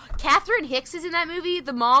 though. Catherine Hicks is in that movie,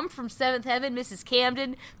 the mom from Seventh Heaven, Mrs.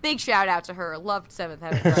 Camden. Big shout out to her. Loved Seventh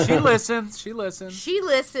Heaven. She listens. She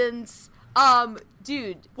listens.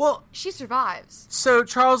 Dude. Well, she survives. So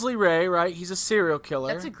Charles Lee Ray, right? He's a serial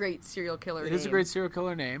killer. That's a great serial killer name. It is a great serial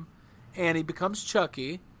killer name. And he becomes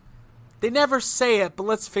Chucky. They never say it, but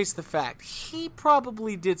let's face the fact. He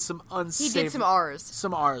probably did some unsavory... He did some R's.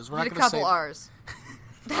 Some R's. We're not going to say... a couple R's.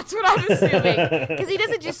 That's what I'm assuming. Because he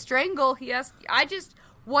doesn't just strangle.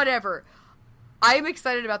 Whatever. I'm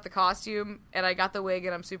excited about the costume, and I got the wig,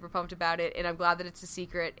 and I'm super pumped about it, and I'm glad that it's a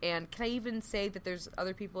secret. And can I even say that there's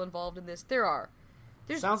other people involved in this? There are.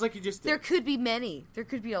 Sounds like you just did. There could be many. There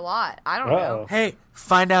could be a lot. I don't know. Hey,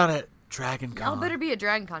 find out at Dragon Con. Y'all better be at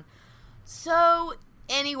Dragon Con. So,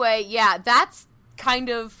 anyway, yeah, that's kind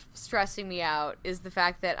of stressing me out, is the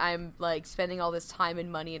fact that I'm, like, spending all this time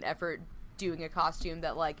and money and effort doing a costume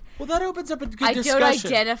that like Well, that opens up a good I discussion. don't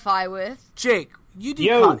identify with. Jake, you do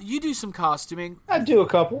Yo. you do some costuming. I do a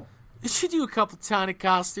couple. You should do a couple tiny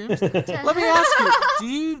costumes. Let me ask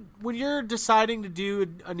you, when you're deciding to do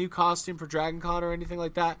a new costume for Dragon Con or anything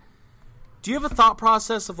like that, do you have a thought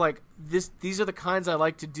process of like these are the kinds I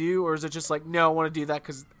like to do, or is it just like, no, I want to do that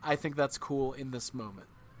because I think that's cool in this moment?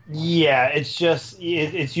 Yeah, it's just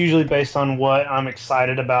it's usually based on what I'm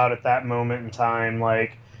excited about at that moment in time.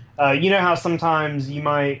 Like, you know how sometimes you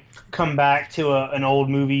might come back to an old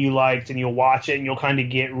movie you liked and you'll watch it and you'll kind of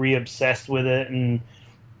get re-obsessed with it and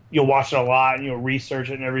you'll watch it a lot and you'll research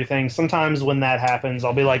it and everything. Sometimes when that happens,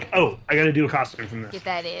 I'll be like, oh, I got to do a costume from this. Get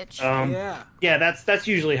that itch. Yeah, that's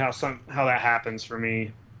usually how that happens for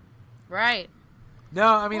me. Right. No,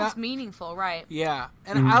 I mean, Well, it's meaningful, right? Yeah,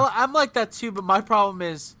 and I'm like that too. But my problem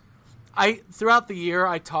is, throughout the year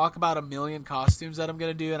I talk about a million costumes that I'm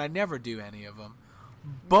gonna do, and I never do any of them.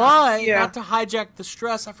 But not to hijack the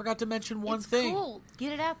stress, I forgot to mention one thing. Cool.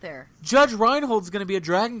 Get it out there. Judge Reinhold's gonna be at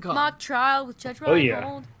Dragon Con. Mock trial with Judge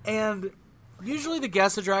Reinhold. And usually the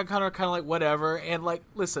guests at Dragon Con are kind of like whatever. And like,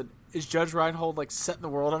 listen, is Judge Reinhold like setting the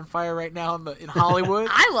world on fire right now in Hollywood?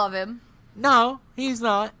 I love him. No, he's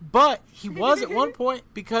not. But he was at one point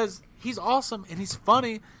because he's awesome and he's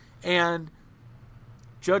funny. And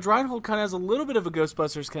Judge Reinhold kind of has a little bit of a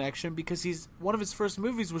Ghostbusters connection because one of his first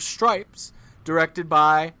movies was Stripes, directed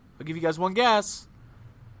by, I'll give you guys one guess.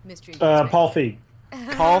 Mystery. Paul Feig.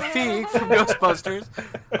 Paul Feig from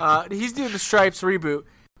Ghostbusters. He's doing the Stripes reboot.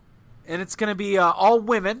 And it's going to be all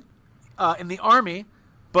women in the army,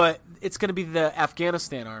 but it's going to be the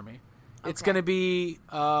Afghanistan army. It's going to be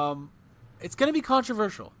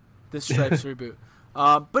controversial, this Stripes reboot.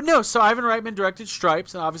 But no, so Ivan Reitman directed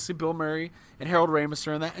Stripes, and obviously Bill Murray and Harold Ramis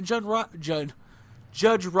are in that, and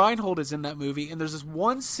Judge Reinhold is in that movie. And there's this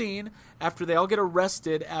one scene after they all get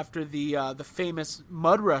arrested after the famous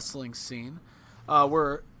mud wrestling scene,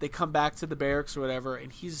 where they come back to the barracks or whatever,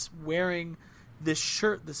 and he's wearing this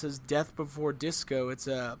shirt that says "Death Before Disco." It's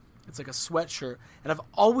like a sweatshirt, and I've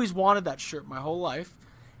always wanted that shirt my whole life.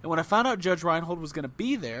 And when I found out Judge Reinhold was going to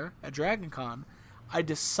be there at Dragon Con, I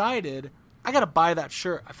decided I got to buy that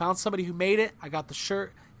shirt. I found somebody who made it. I got the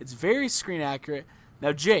shirt. It's very screen accurate.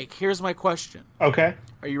 Now, Jake, here's my question. Okay.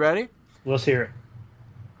 Are you ready? Let's hear it.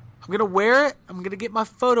 I'm going to wear it. I'm going to get my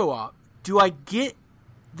photo op. Do I get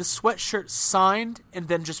the sweatshirt signed and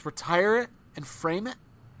then just retire it and frame it?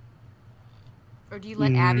 Or do you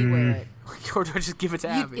let Abby wear it? Or do I just give it to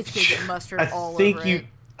Abby? It's going to get mustard all think over you. it.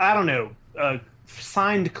 I don't know.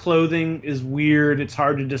 Signed clothing is weird. It's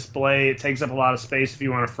hard to display. It takes up a lot of space if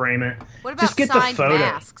you want to frame it. What about just get signed the photo.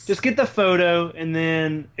 masks? Just get the photo, and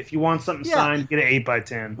then if you want something signed, get an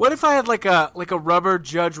 8x10. What if I had like a rubber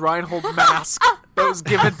Judge Reinhold mask that was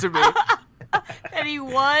given to me? And he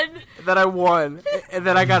won? That I won, and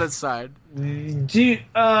then I got it signed.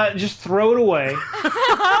 Just throw it away.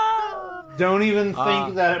 Don't even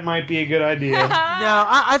think that it might be a good idea. No,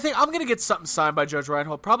 I think I'm gonna get something signed by Judge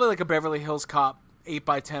Reinhold. Probably like a Beverly Hills Cop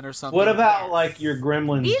 8x10 or something. What about like your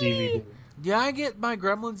Gremlins DVD? Yeah, I get my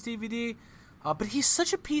Gremlins DVD, but he's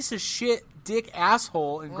such a piece of shit, dick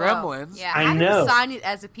asshole in Gremlins. Yeah, I know. Sign it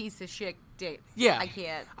as a piece of shit dick. Yeah, I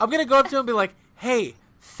can't. I'm gonna go up to him and be like, "Hey,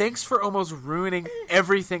 thanks for almost ruining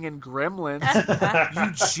everything in Gremlins,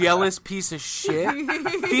 you jealous piece of shit.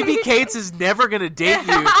 Phoebe Cates is never gonna date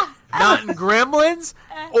you." Not in Gremlins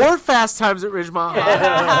or Fast Times at Ridgemont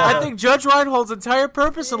High. I think Judge Reinhold's entire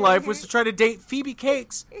purpose in life was to try to date Phoebe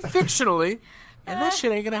Cates fictionally, and that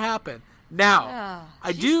shit ain't gonna happen. Now,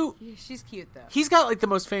 She's cute though. He's got like the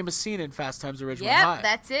most famous scene in Fast Times at Ridgemont High. Yep,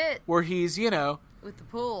 that's it. Where he's, with the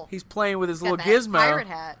pool. he's playing with his He's got little that gizmo. pirate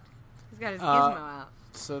hat. He's got his gizmo out.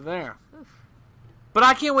 So there. Oof. But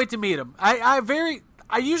I can't wait to meet him. I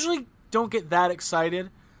usually don't get that excited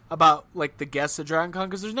about like the guests at Dragon Con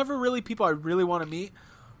because there's never really people I really want to meet.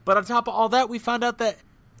 But on top of all that, we found out that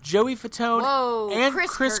Joey Fatone and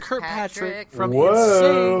Chris Kirkpatrick from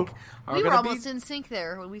NSYNC are we were going to almost in sync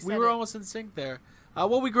there when we said We were almost in sync there.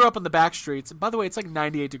 Well, we grew up in the back streets. By the way, it's like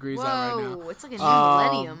 98 degrees out right now. It's like a new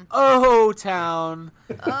millennium. Oh, town.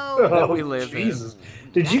 Oh, that we live Jesus. in.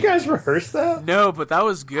 Did you guys rehearse that? No, but that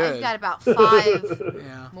was good. I've got about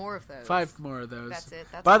 5 more of those. 5 more of those. That's it.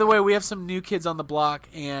 By the way, we have some new kids on the block,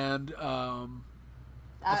 and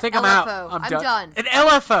I think I'm out. I'm done. An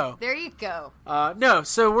LFO. There you go. No,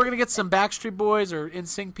 so we're going to get some Backstreet Boys or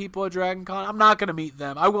NSYNC people at Dragon Con. I'm not going to meet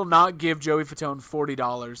them. I will not give Joey Fatone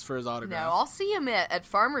 $40 for his autograph. No, I'll see him at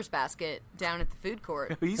Farmer's Basket down at the food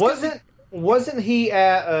court. Wasn't he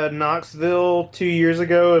at Knoxville 2 years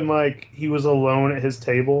ago and like he was alone at his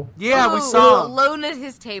table? Yeah, we saw him. Alone at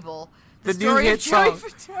his table. The new hit song.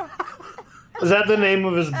 Is that the name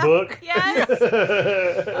of his book? Yes.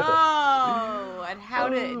 Oh, and how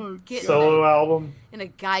to get Solo album. in a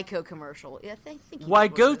Geico commercial. Yeah, I think Why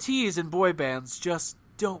he was. goatees and boy bands just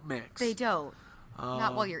don't mix. They don't.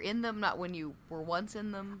 Not while you're in them, not when you were once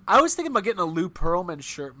in them. I was thinking about getting a Lou Pearlman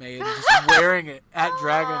shirt made and just wearing it at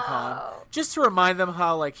DragonCon, just to remind them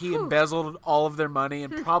how like he embezzled all of their money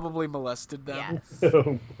and probably molested them. Yes.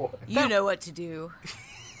 Oh boy. You know what to do.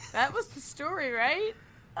 That was the story, right?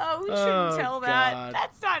 Oh, we shouldn't tell that. God.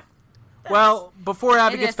 That's not... Well, before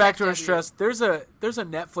Abby gets back to her NSFW. stress, there's a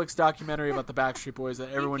Netflix documentary about the Backstreet Boys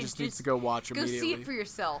that everyone can just needs just to go watch Go immediately. see it for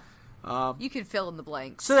yourself. You can fill in the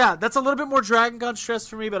blanks. So yeah, that's a little bit more DragonCon stress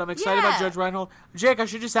for me, but I'm excited about Judge Reinhold. Jake, I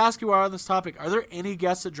should just ask you while we're on this topic, are there any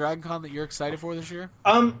guests at DragonCon that you're excited for this year?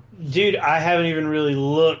 Dude, I haven't even really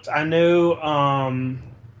looked. I know,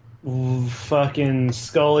 fucking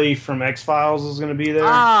Scully from X-Files is going to be there.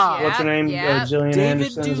 What's her name? Gillian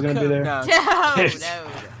Anderson is going to be there. No.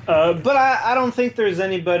 But I don't think there's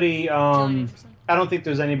anybody. I don't think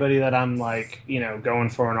there's anybody that I'm like, going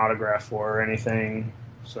for an autograph for or anything.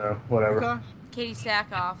 So whatever. Okay. Katie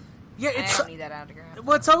Sackhoff. Yeah, I don't need that autograph.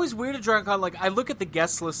 Well, it's always weird at DragonCon. Like, I look at the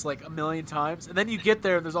guest list like a million times, and then you get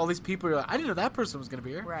there, and there's all these people. You're like, I didn't know that person was going to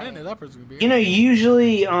be here. Right. I didn't know that person was going to be here.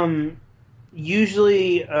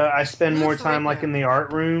 Usually I spend more time like in the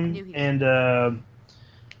art room, and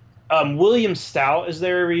William Stout is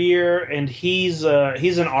there every year, and he's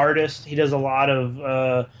an artist. He does a lot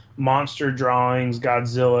of monster drawings,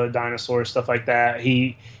 Godzilla, dinosaurs, stuff like that.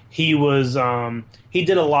 He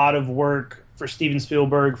did a lot of work for Steven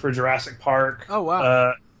Spielberg for Jurassic Park. Oh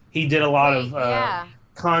wow! He did a lot of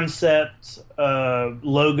concept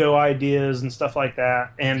logo ideas and stuff like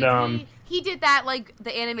that, and he did that, like,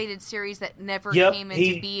 the animated series that never came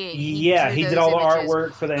into being. He did all the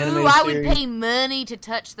artwork for the animated series. I series. would pay money to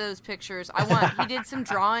touch those pictures. He did some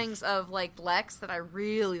drawings of, like, Lex that I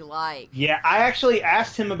really like. Yeah, I actually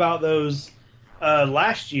asked him about those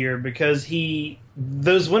last year because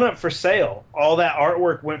those went up for sale. All that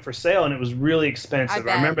artwork went for sale, and it was really expensive.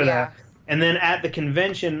 I remember that. And then at the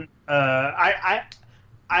convention, I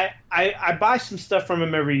buy some stuff from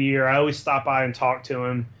him every year. I always stop by and talk to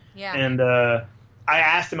him. Yeah. And I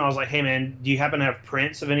asked him, I was like, hey, man, do you happen to have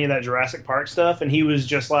prints of any of that Jurassic Park stuff? And he was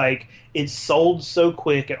just like, it sold so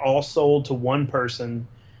quick. It all sold to one person.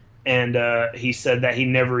 And he said that he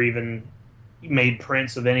never even made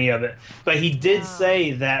prints of any of it. But he did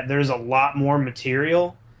say that there's a lot more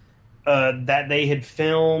material that they had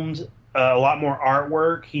filmed, a lot more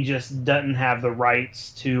artwork. He just doesn't have the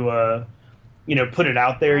rights to put it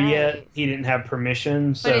out there yet. He didn't have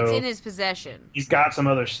permission, so but it's in his possession. He's got some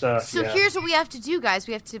other stuff. So here's what we have to do, guys.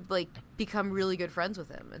 We have to become really good friends with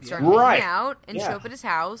him and start hanging out and show up at his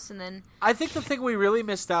house, and then I think the thing we really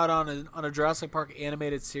missed out on a Jurassic Park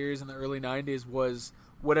animated series in the early '90s was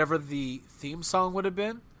whatever the theme song would have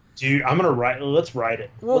been. Dude, let's write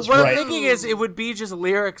it. Well, what I'm thinking is it would be just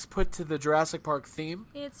lyrics put to the Jurassic Park theme.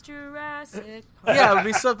 It's Jurassic Park. Yeah, it would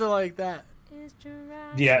be something like that.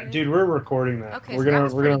 Yeah, dude, we're recording that. Okay, we're so gonna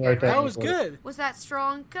that write that. That was good. Was that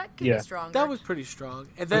strong? That could be strong. That was pretty strong.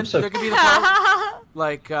 And then there could be the part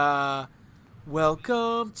like,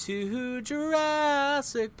 "Welcome to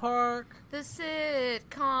Jurassic Park." The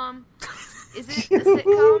sitcom. Is it a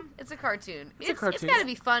sitcom? It's a cartoon. It's cartoon. It's got to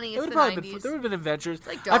be funny. It's the 90s. There would have been adventures. It's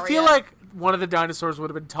like I feel Daria. like one of the dinosaurs would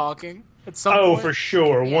have been talking at some Oh, point. for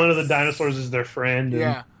sure. Yes. One of the dinosaurs is their friend. And,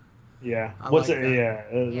 Yeah. Yeah. I What's like it? that.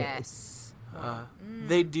 Yeah. Yes.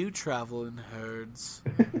 They do travel in herds.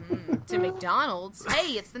 To McDonald's.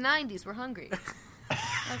 Hey, it's the 90s. We're hungry.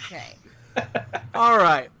 Okay. All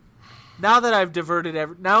right. Now that I've diverted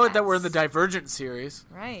that we're in the Divergent series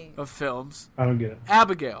Right. of films, I don't get it.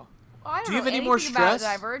 Abigail, Well, I don't do you have know any anything more about stress?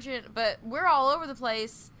 Divergent, but we're all over the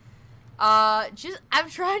place. I'm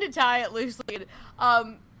trying to tie it loosely.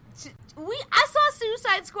 I saw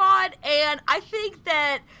Suicide Squad, and I think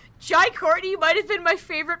that Jai Courtney might have been my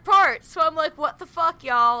favorite part. So I'm like, what the fuck,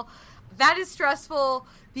 y'all? That is stressful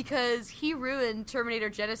because he ruined Terminator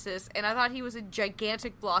Genesis, and I thought he was a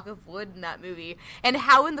gigantic block of wood in that movie. And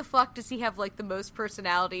how in the fuck does he have, like, the most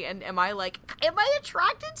personality? And am I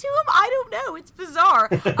attracted to him? I don't know. It's bizarre.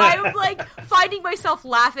 I'm, like, finding myself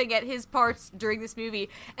laughing at his parts during this movie,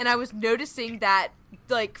 and I was noticing that,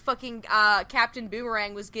 like, fucking Captain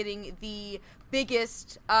Boomerang was getting the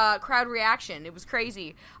biggest crowd reaction. It was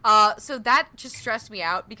crazy. So that just stressed me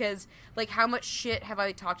out because, like, how much shit have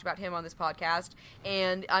I talked about him on this podcast?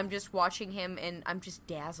 And I'm just watching him and I'm just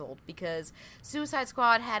dazzled because Suicide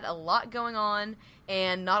Squad had a lot going on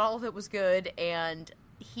and not all of it was good, and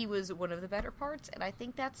he was one of the better parts, and I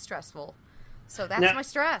think that's stressful. So that's my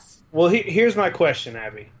stress. Well, here's my question,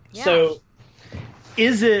 Abby. Yeah. So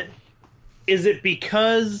is it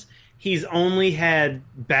because he's only had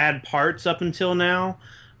bad parts up until now,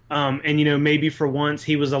 and maybe for once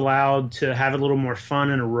he was allowed to have a little more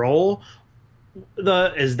fun in a role?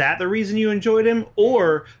 Is that the reason you enjoyed him,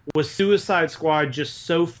 or was Suicide Squad just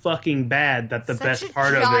so fucking bad that the best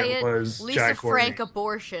part of it was Lisa Jai Courtney? Frank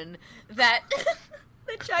abortion that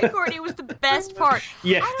that Jai Courtney was the best part?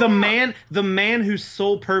 Yeah, the man whose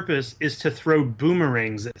sole purpose is to throw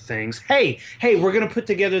boomerangs at things. Hey, we're gonna put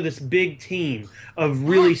together this big team of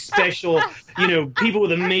really special, people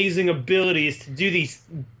with amazing abilities to do these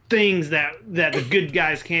things that the good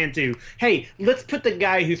guys can't do. Hey, let's put the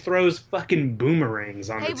guy who throws fucking boomerangs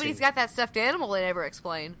on the team. Hey, but he's got that stuffed animal they never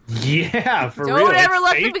explain. Yeah, for real. Don't ever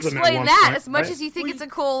let them explain that. Point, as much as you think it's a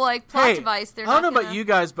cool plot device, they're not I don't know about you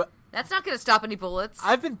guys, but that's not going to stop any bullets.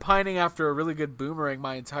 I've been pining after a really good boomerang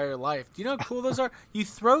my entire life. Do you know how cool those are? You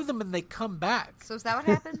throw them and they come back. So is that what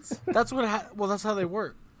happens? That's what. Well, that's how they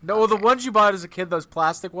work. No, well, the ones you bought as a kid, those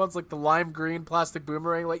plastic ones, like the lime green plastic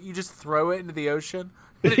boomerang, like you just throw it into the ocean.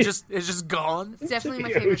 And it's just gone. It's definitely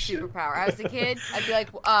my favorite superpower. I was a kid. I'd be like,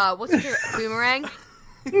 what's your favorite boomerang?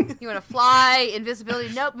 You want to fly?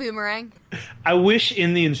 Invisibility? Nope, boomerang. I wish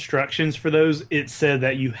in the instructions for those it said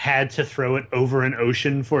that you had to throw it over an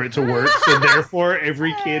ocean for it to work. So therefore,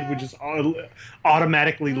 every kid would just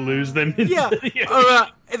automatically lose them into the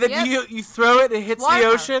ocean. And then you throw it, it hits the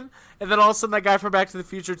ocean, and then all of a sudden that guy from Back to the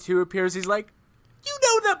Future 2 appears. He's like, you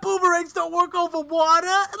know that boomerangs don't work over water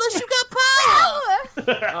unless you got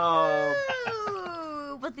power.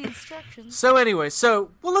 But the instructions. So anyway,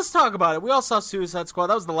 let's talk about it. We all saw Suicide Squad.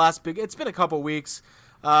 That was the last big. It's been a couple weeks.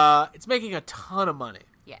 It's making a ton of money.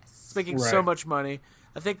 Yes, it's making so much money.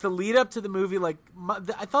 I think the lead up to the movie, I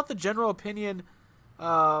thought the general opinion,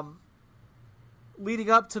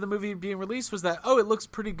 leading up to the movie being released was that it looks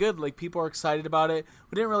pretty good. Like people are excited about it.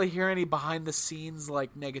 We didn't really hear any behind the scenes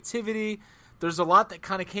negativity. There's a lot that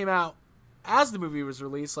kind of came out as the movie was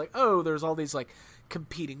released, there's all these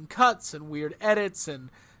competing cuts and weird edits,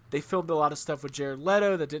 and they filmed a lot of stuff with Jared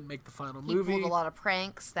Leto that didn't make the final movie. He pulled a lot of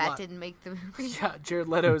pranks that didn't make the movie. Yeah, Jared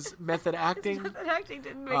Leto's method acting. Method acting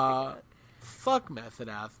didn't make the cut. Fuck method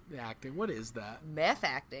acting. What is that? Meth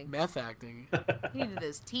acting. Meth acting. He needed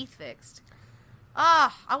those teeth fixed.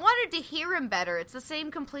 I wanted to hear him better. It's the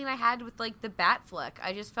same complaint I had with the Batfleck.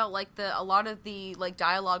 I just felt like a lot of the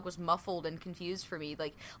dialogue was muffled and confused for me.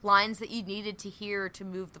 Lines that you needed to hear to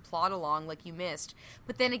move the plot along, you missed.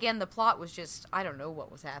 But then again, the plot was just, I don't know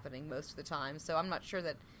what was happening most of the time. So I'm not sure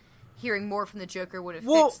that hearing more from the Joker would have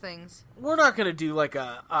fixed things. We're not going to do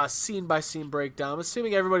a scene by scene breakdown. I'm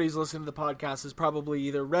assuming everybody who's listening to the podcast has probably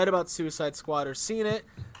either read about Suicide Squad or seen it.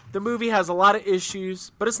 The movie has a lot of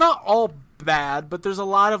issues, but it's not all bad, but there's a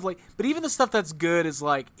lot of but even the stuff that's good is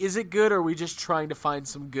is it good or are we just trying to find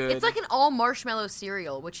some good? It's like an all marshmallow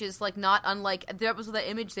cereal, which is not unlike that was the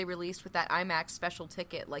image they released with that IMAX special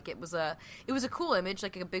ticket. It was a cool image, a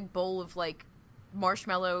big bowl of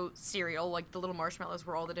marshmallow cereal, the little marshmallows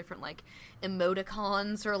were all the different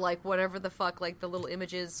emoticons or whatever the fuck the little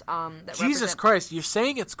images that Jesus represent... Christ, you're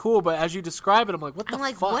saying it's cool, but as you describe it, I'm like, what the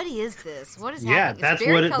fuck? What is this? What is happening?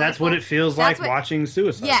 Yeah, that's what it feels like watching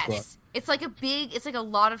Suicide Squad. Yes. It's it's a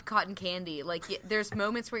lot of cotton candy. There's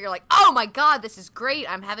moments where you're like, oh my god, this is great.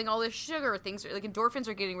 I'm having all this sugar. Things are, endorphins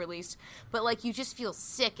are getting released. But, you just feel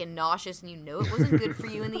sick and nauseous and you know it wasn't good for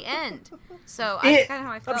you in the end. So, that's kind of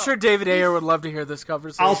how I felt. I'm sure David Ayer would love to hear this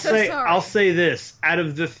conversation. I'll say this. Out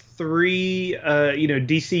of the 3,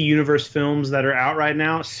 DC Universe films that are out right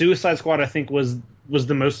now, Suicide Squad, I think, was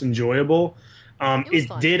the most enjoyable.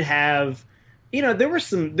 It did have... there were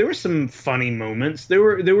some funny moments. There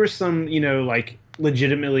were some,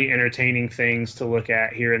 legitimately entertaining things to look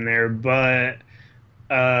at here and there, but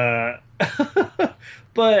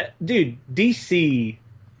but dude, DC,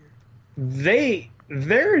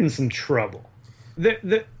 they're in some trouble.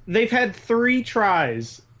 They've had 3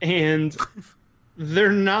 tries and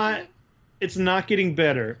it's not getting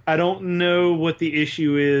better. I don't know what the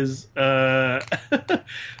issue is, but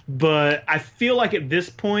I feel like at this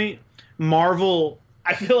point, Marvel,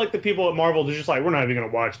 I feel like the people at Marvel, they're just we're not even going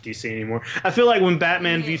to watch DC anymore. I feel like when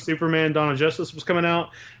Batman v Superman Dawn of Justice was coming out,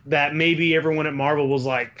 that maybe everyone at Marvel was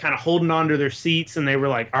kind of holding on to their seats and they were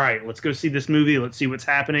all right, let's go see this movie. Let's see what's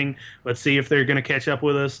happening. Let's see if they're going to catch up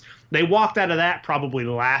with us. They walked out of that probably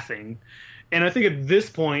laughing. And I think at this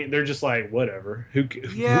point, they're just whatever.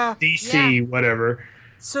 DC, whatever.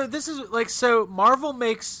 So this is Marvel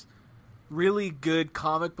makes really good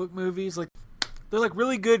comic book movies. They're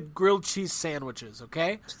really good grilled cheese sandwiches,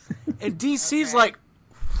 okay? And DC's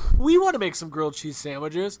we want to make some grilled cheese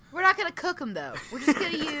sandwiches. We're not gonna cook them though. We're just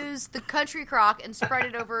gonna use the country crock and spread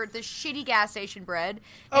it over the shitty gas station bread.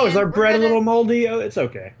 Oh, is And our we're bread a gonna- little moldy? Oh, it's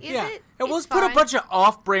okay. Is yeah, it? and let's It's put a fine. bunch of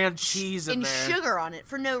off-brand cheese in and there. sugar on it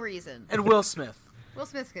for no reason. And Will Smith. Will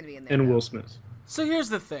Smith's gonna be in there. And though. Will Smith. So here's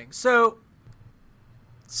the thing. So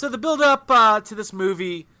the build-up to this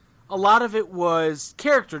movie, a lot of it was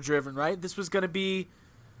character-driven, right? This was going to be,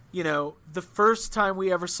 the first time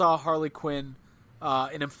we ever saw Harley Quinn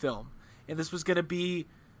in a film. And this was going to be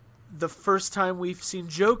the first time we've seen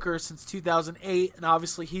Joker since 2008. And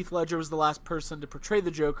obviously Heath Ledger was the last person to portray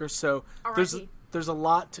the Joker. So there's a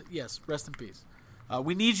lot to... Yes, rest in peace.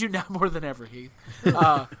 We need you now more than ever, Heath.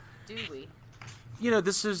 Do we?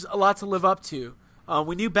 This is a lot to live up to.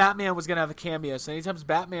 We knew Batman was going to have a cameo, so anytime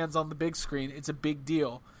Batman's on the big screen, it's a big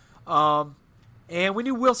deal. And we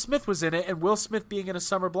knew Will Smith was in it, and Will Smith being in a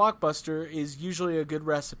summer blockbuster is usually a good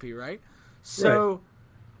recipe, right? So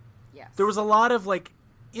Yes. there was a lot of,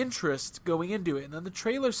 interest going into it. And then the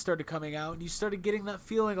trailers started coming out, and you started getting that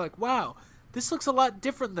feeling like, wow, this looks a lot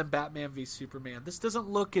different than Batman v Superman. This doesn't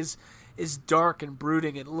look as dark and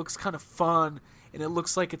brooding. It looks kind of fun. And it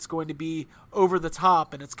looks like it's going to be over the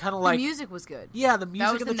top, and it's kind of like the music was good. Yeah, the music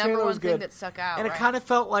That was in the the number trailer one was thing good. that stuck out. And it right? kind of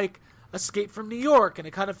felt like Escape from New York, and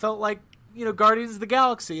it kind of felt like Guardians of the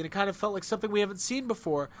Galaxy, and it kind of felt like something we haven't seen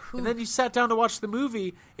before. And then you sat down to watch the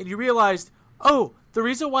movie, and you realized, oh, the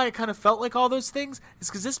reason why it kind of felt like all those things is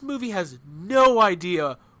because this movie has no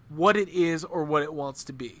idea what it is or what it wants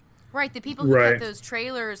to be. Right, the people who Right. cut those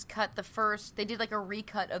trailers they did like a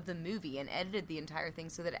recut of the movie and edited the entire thing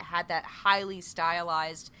so that it had that highly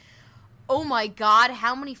stylized, oh my god,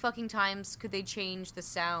 how many fucking times could they change the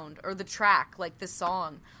sound or the track, like the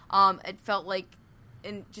song? It felt like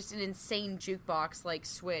just an insane jukebox like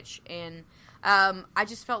switch, and I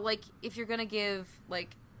just felt like if you're gonna give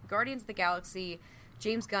like Guardians of the Galaxy,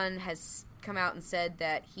 James Gunn has come out and said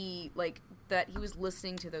that he was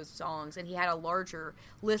listening to those songs and he had a larger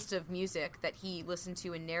list of music that he listened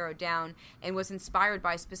to and narrowed down and was inspired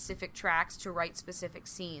by specific tracks to write specific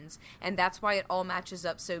scenes, and that's why it all matches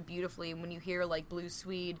up so beautifully. And when you hear like Blue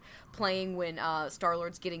Swede playing when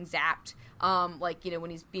Star-Lord's getting zapped, when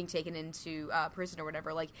he's being taken into prison or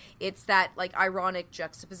whatever, like it's that like ironic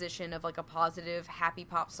juxtaposition of like a positive happy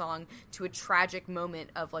pop song to a tragic moment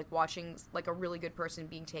of like watching like a really good person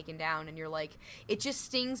being taken down, and you're like, it just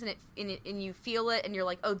stings, and you feel it, and you're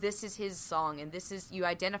like, oh, this is his song, and this is, you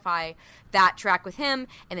identify that track with him,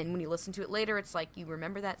 and then when you listen to it later, it's like you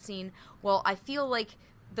remember that scene. Well, I feel like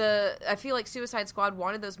Suicide Squad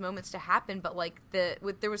wanted those moments to happen, but like there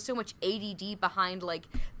was so much ADD behind like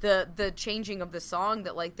the changing of the song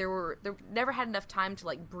that like there never had enough time to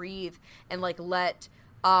like breathe and like let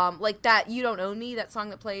like that You Don't Own Me, that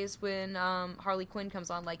song that plays when Harley Quinn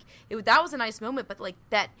comes on, like that was a nice moment, but like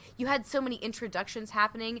that you had so many introductions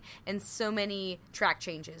happening and so many track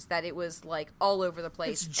changes that it was like all over the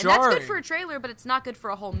place. It's and that's jarring. good for a trailer, but it's not good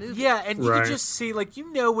for a whole movie. Yeah, and you Right. can just see, like,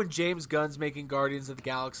 when James Gunn's making Guardians of the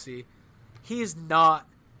Galaxy, he is not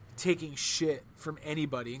taking shit from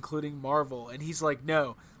anybody, including Marvel. And he's like,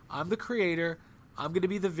 no, I'm the creator. I'm going to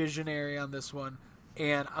be the visionary on this one.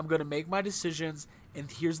 And I'm going to make my decisions. And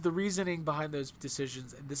here's the reasoning behind those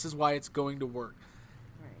decisions. And this is why it's going to work.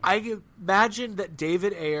 Right. I imagine that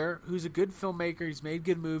David Ayer, who's a good filmmaker, he's made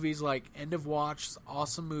good movies like End of Watch, it's an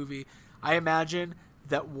awesome movie. I imagine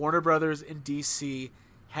that Warner Brothers and DC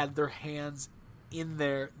had their hands in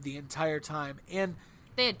there the entire time. And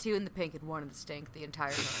They had two in the pink and one in the stink the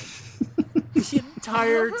entire time. the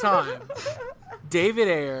entire time, David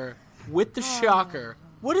Ayer with the shocker.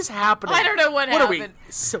 What is happening? I don't know what Are happened.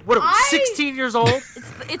 What are we, 16 years old?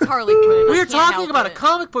 It's Harley Quinn. We I are can't talking help about a it.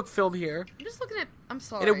 comic book film here, I'm just looking at. I'm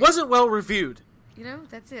sorry. and it wasn't well reviewed.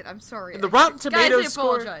 That's it. I'm sorry. And the Rotten Tomatoes Guys, I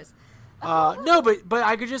score- apologize. No, but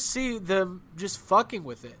I could just see them just fucking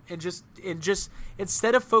with it, and just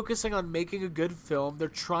instead of focusing on making a good film, they're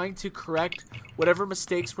trying to correct whatever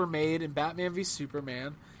mistakes were made in Batman v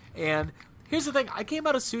Superman. And here's the thing: I came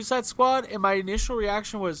out of Suicide Squad, and my initial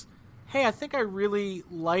reaction was, "Hey, I think I really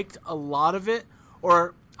liked a lot of it,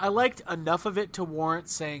 or I liked enough of it to warrant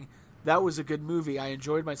saying that was a good movie. I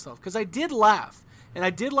enjoyed myself because I did laugh, and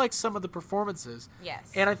I did like some of the performances.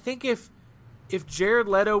 Yes. And I think if Jared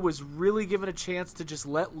Leto was really given a chance to just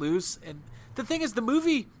let loose, and the thing is, the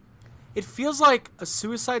movie, it feels like a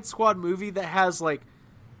Suicide Squad movie that has like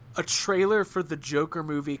a trailer for the Joker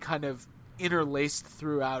movie kind of interlaced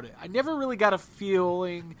throughout it. I never really got a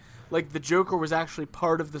feeling like the Joker was actually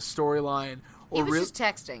part of the storyline. He was just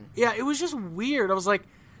texting. Yeah, it was just weird. I was like,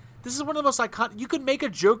 this is one of the most iconic. You could make a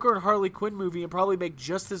Joker and Harley Quinn movie and probably make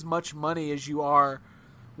just as much money as you are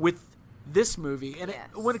with this movie. And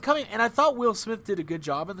Yes. and I thought Will Smith did a good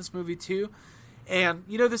job in this movie too. And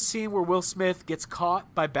you know the scene where Will Smith gets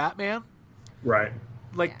caught by Batman? Right.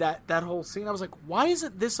 Like that whole scene, I was like, why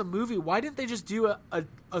isn't this a movie? Why didn't they just do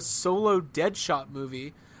a solo Deadshot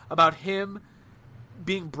movie about him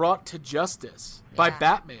being brought to justice by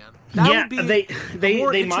Batman? That would be a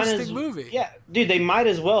more interesting movie. Yeah, dude, they might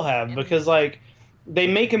as well have, because like they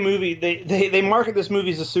make a movie, they market this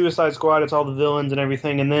movie as a Suicide Squad, it's all the villains and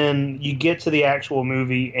everything, and then you get to the actual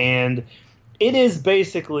movie and it is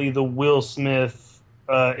basically the Will Smith,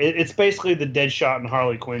 it's basically the Deadshot and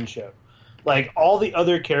Harley Quinn show. Like, all the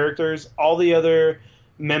other characters, all the other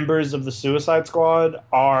members of the Suicide Squad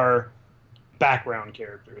are background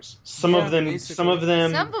characters. Some of them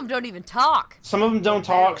don't even talk. Some of them don't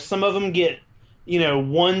talk. Some of them get,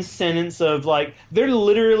 one sentence of, like, they're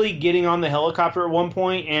literally getting on the helicopter at one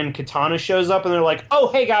point and Katana shows up and they're like,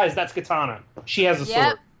 oh, hey guys, that's Katana. She has a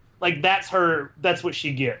sword. Like, that's what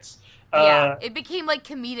she gets. Yeah, it became, like,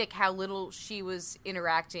 comedic how little she was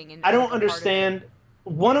interacting. I don't understand.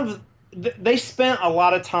 They spent a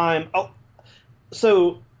lot of time.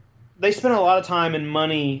 They spent a lot of time and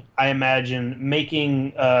money, I imagine,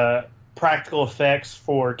 making practical effects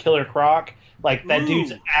for Killer Croc. Like, that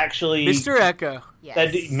dude's actually Mr. Echo.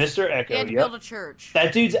 Yes. Mr. Echo. He had to build a church.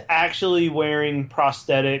 That dude's actually wearing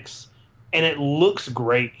prosthetics, and it looks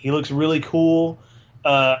great. He looks really cool.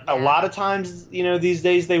 A lot of times, these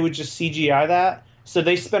days they would just CGI that. So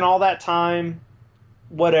they spent all that time,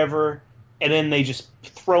 whatever. And then they just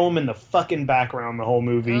throw him in the fucking background the whole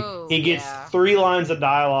movie. Oh, he gets 3 lines of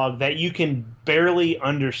dialogue that you can barely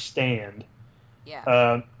understand.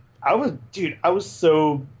 Yeah. I was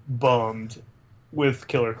so bummed with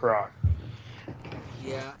Killer Croc.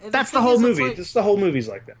 Yeah. And That's the whole movie. The whole movie's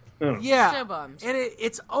like that. Oh. Yeah. So bummed. And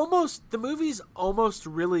the movie's almost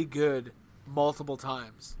really good multiple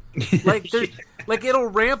times. Like like it'll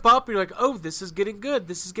ramp up and you're like, oh, this is getting good,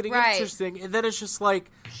 this is getting interesting, and then it's just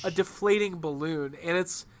like a deflating balloon, and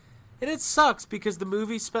it sucks because the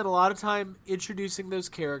movie spent a lot of time introducing those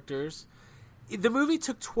characters. The movie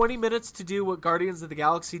took 20 minutes to do what Guardians of the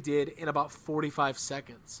Galaxy did in about 45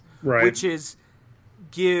 seconds. Right. Which is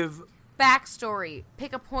give backstory,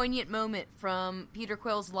 pick a poignant moment from Peter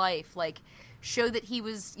Quill's life, like show that he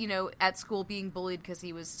was, at school being bullied because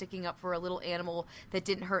he was sticking up for a little animal that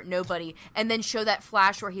didn't hurt nobody, and then show that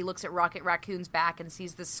flash where he looks at Rocket Raccoon's back and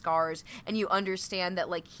sees the scars, and you understand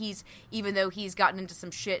that, like, even though he's gotten into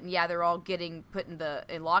some shit, and they're all getting put in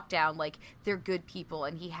lockdown, like, they're good people,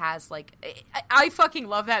 and he has, like, I fucking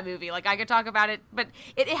love that movie. Like, I could talk about it, but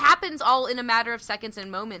it happens all in a matter of seconds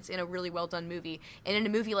and moments in a really well done movie, and in a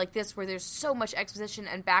movie like this where there's so much exposition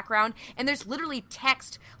and background, and there's literally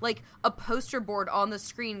text, like a poster board on the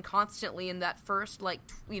screen constantly in that first, like,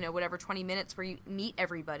 20 minutes where you meet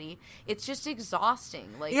everybody. It's just exhausting.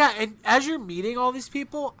 Like, yeah, and as you're meeting all these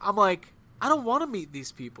people, I'm like, I don't want to meet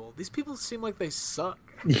these people. These people seem like they suck.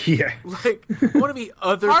 Yeah. Like, I want to meet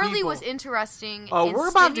other people. Harley was interesting. Oh, and we're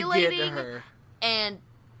about to get to stimulating her. And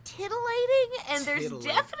titillating, and there's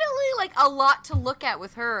definitely, like, a lot to look at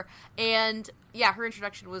with her. And yeah, her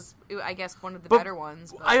introduction was, I guess, one of the better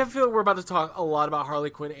ones. But I feel we're about to talk a lot about Harley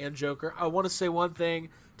Quinn and Joker. I want to say one thing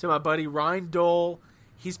to my buddy Ryan Dole.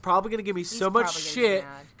 He's probably going to give me so much shit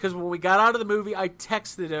because when we got out of the movie, I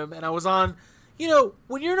texted him and I was on,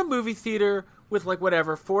 when you're in a movie theater with, like,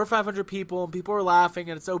 whatever, 400 or 500 people and people are laughing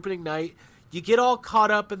and it's opening night, you get all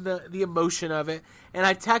caught up in the emotion of it. And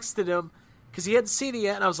I texted him because he hadn't seen it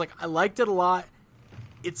yet, and I was like, I liked it a lot.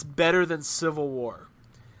 It's better than Civil War.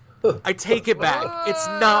 I take it back. It's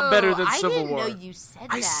not better than Civil War. I didn't know you said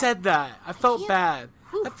that. I said that. I felt bad.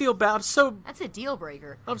 I feel bad. That's a deal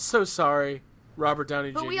breaker. I'm so sorry, Robert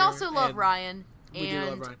Downey Jr. But we also love Ryan. We do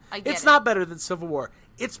love Ryan. It's not better than Civil War.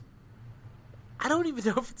 I don't even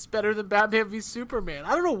know if it's better than Batman v Superman.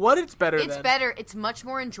 I don't know what it's better than. It's better. It's much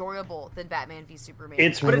more enjoyable than Batman v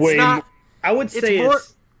Superman. I would say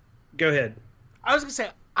it's... Go ahead. I was going to say,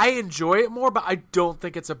 I enjoy it more, but I don't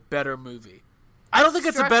think it's a better movie. I don't think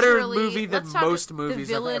it's a better movie than most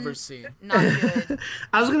movies I've ever seen. Not good.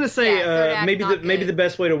 I was going to say maybe the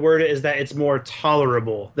best way to word it is that it's more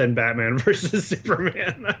tolerable than Batman versus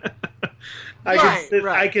Superman.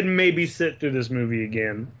 I can maybe sit through this movie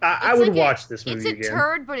again. I would watch this movie again. It's a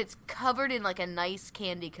turd, but it's covered in, like, a nice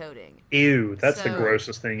candy coating. Ew, that's the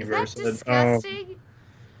grossest thing you've ever said. Disgusting?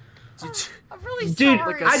 I'm really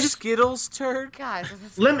sorry. Like a Skittles turd? Guys,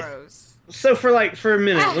 this is gross. So for a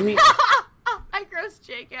minute, let me... I grossed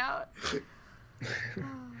Jake out.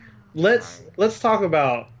 Let's talk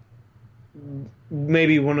about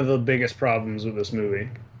maybe one of the biggest problems with this movie.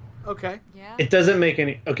 Okay. Yeah. It doesn't make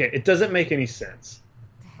any sense.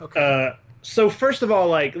 Okay. So first of all,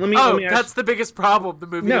 like, let me ask, that's the biggest problem. The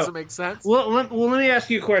movie doesn't make sense. Well, let me ask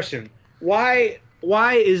you a question. Why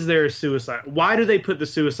is there a suicide? Why do they put the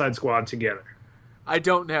Suicide Squad together? I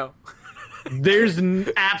don't know. There's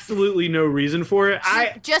absolutely no reason for it.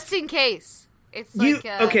 Just in case. It's like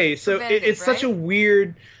it's such a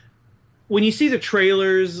weird. When you see the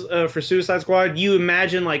trailers for Suicide Squad, you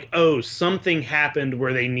imagine like, oh, something happened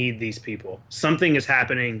where they need these people. Something is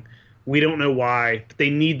happening. We don't know why, but they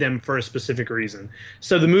need them for a specific reason.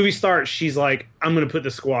 So the movie starts. She's like, I'm going to put the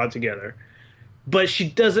squad together. But she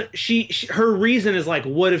doesn't. Her reason is like,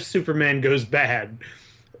 what if Superman goes bad?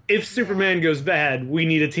 If Superman goes bad, we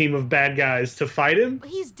need a team of bad guys to fight him.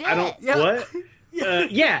 He's dead. I don't. What?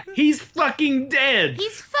 Yeah, he's fucking dead.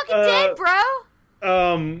 He's fucking dead,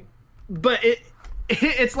 bro. But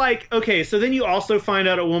it's like, okay, so then you also find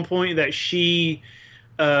out at one point that she,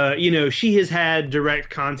 she has had direct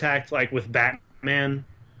contact like with Batman.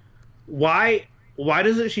 Why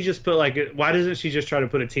doesn't she just why doesn't she just try to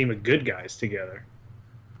put a team of good guys together?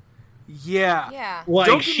 Yeah. Like,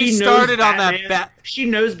 don't get me started on that. She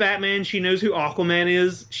knows Batman. She knows who Aquaman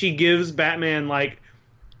is. She gives Batman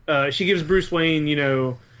she gives Bruce Wayne, She's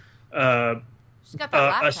got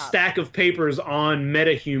that a stack of papers on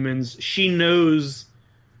metahumans. She knows.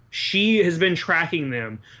 She has been tracking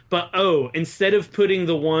them. But, instead of putting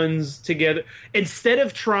the ones together, instead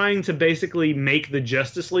of trying to basically make the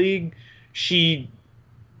Justice League, she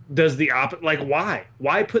does the opposite. Like, why?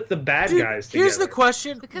 Why put the bad guys together? Here's the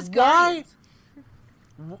question. Because why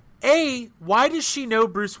does she know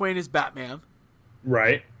Bruce Wayne is Batman?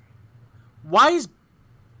 Right. Why is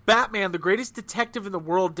Batman the greatest detective in the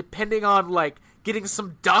world depending on, like, getting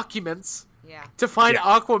some documents to find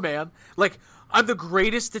Aquaman? Like, I'm the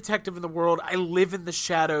greatest detective in the world. I live in the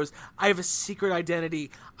shadows. I have a secret identity.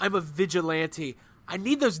 I'm a vigilante. I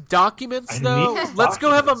need those documents, though. Let's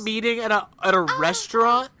go have a meeting at a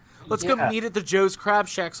restaurant. Let's go meet at the Joe's Crab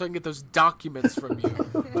Shack so I can get those documents from you.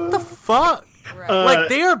 What the fuck? Right. Like,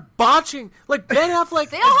 they are botching. Like, Ben Affleck.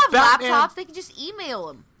 They all have Batman, laptops. They can just email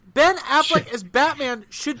them. Ben Affleck as Batman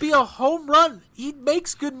should be a home run. He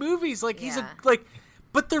makes good movies. Like, he's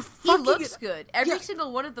but they're fucking. He looks good. Every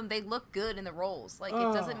single one of them, they look good in the roles. Like,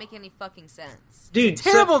 it doesn't make any fucking sense. Dude,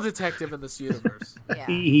 terrible detective in this universe.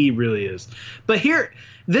 He really is. But here,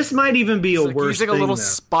 this might even be a worse using thing, a little though.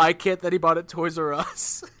 spy kit that he bought at Toys R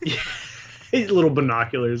Us. Little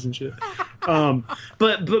binoculars and shit.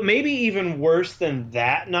 But maybe even worse than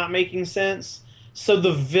that not making sense. So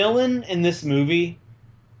the villain in this movie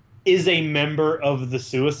is a member of the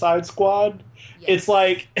Suicide Squad. Yes.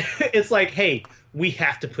 It's like, hey, we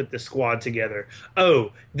have to put the squad together.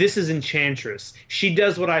 Oh, this is Enchantress. She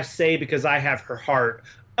does what I say because I have her heart.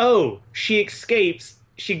 Oh, she escapes.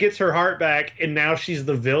 She gets her heart back, and now she's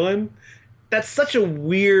the villain. That's such a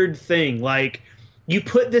weird thing. Like, you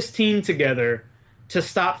put this team together to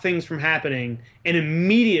stop things from happening, and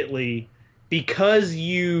immediately, because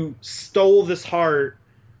you stole this heart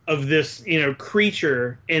of this,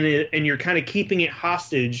 creature, and you're kind of keeping it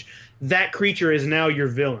hostage, that creature is now your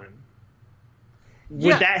villain.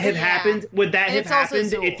 Would that have happened? Would that have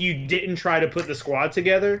happened if you didn't try to put the squad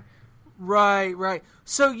together? Right.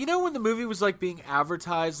 So, when the movie was, like, being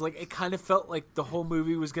advertised, like, it kind of felt like the whole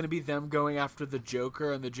movie was going to be them going after the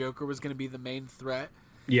Joker, and the Joker was going to be the main threat.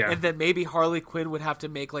 Yeah. And then maybe Harley Quinn would have to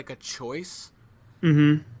make, like, a choice.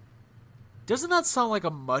 Mm-hmm. Doesn't that sound like a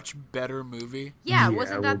much better movie? Yeah,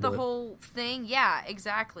 wasn't that the whole thing? Yeah,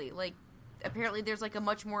 exactly. Like, apparently there's, like, a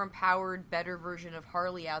much more empowered, better version of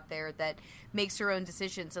Harley out there that makes her own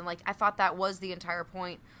decisions. And, like, I thought that was the entire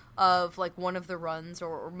point of, like, one of the runs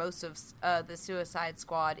or most of the Suicide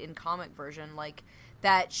Squad in comic version. Like,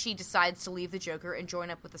 that she decides to leave the Joker and join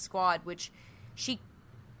up with the squad, which she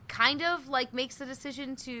kind of, like, makes the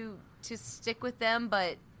decision to stick with them,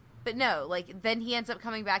 but no. Like, then he ends up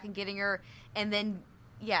coming back and getting her, and then,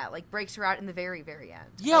 like, breaks her out in the very, very end.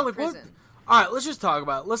 Yeah, like, prison. All right, let's just talk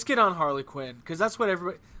about it. Let's get on Harley Quinn, because that's what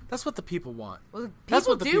the people want. Well,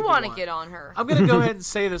 people do want to get on her. I'm going to go ahead and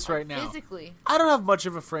say this right now. Physically. I don't have much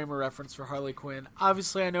of a frame of reference for Harley Quinn.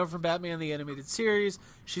 Obviously, I know from Batman the Animated Series,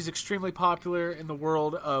 she's extremely popular in the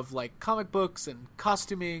world of, like, comic books and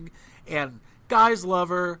costuming, and guys love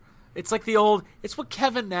her. It's like it's what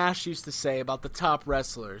Kevin Nash used to say about the top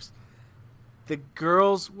wrestlers. The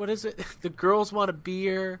girls want to be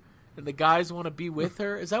her, and the guys want to be with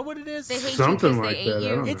her. Is that what it is? They hate something you like they that. hate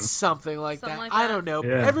you. It's something like Something that. like I that. don't know.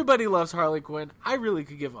 Yeah. Everybody loves Harley Quinn. I really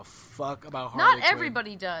could give a fuck about Harley Quinn. Not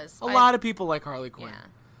everybody does. A lot of people like Harley Quinn. Yeah.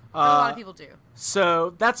 A lot of people do.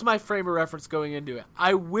 So that's my frame of reference going into it.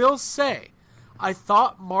 I will say, I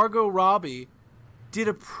thought Margot Robbie did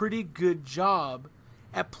a pretty good job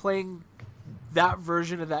at playing that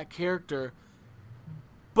version of that character,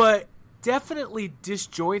 but definitely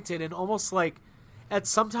disjointed and almost like at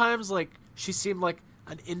sometimes like she seemed like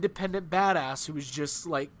an independent badass who was just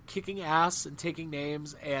like kicking ass and taking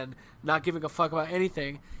names and not giving a fuck about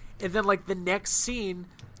anything. And then like the next scene,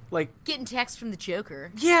 like getting text from the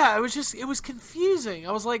Joker. Yeah, it was confusing.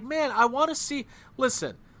 I was like, man, I want to see.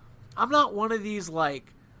 Listen, I'm not one of these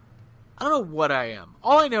like, I don't know what I am.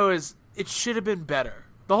 All I know is it should have been better.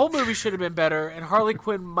 The whole movie should have been better, and Harley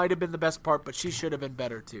Quinn might have been the best part, but she should have been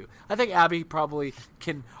better too. I think Abby probably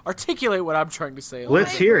can articulate what I'm trying to say.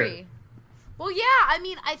 Let's hear it. Well, yeah, I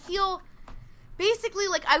mean, I feel basically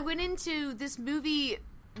like I went into this movie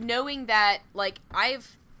knowing that like I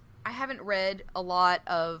haven't read a lot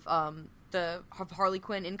of of Harley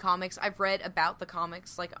Quinn in comics. I've read about the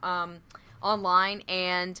comics like online,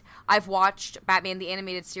 and I've watched Batman the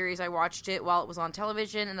Animated Series. I watched it while it was on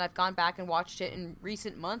television, and I've gone back and watched it in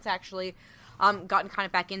recent months actually. Gotten kind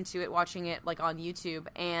of back into it, watching it like on YouTube.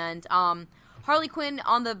 And Harley Quinn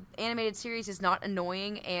on the animated series is not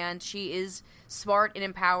annoying, and she is smart and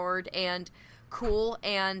empowered and cool,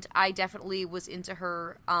 and I definitely was into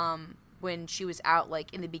her when she was out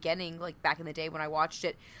like in the beginning, like back in the day when I watched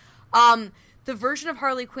it. The version of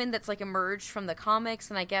Harley Quinn that's like emerged from the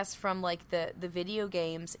comics and I guess from like the video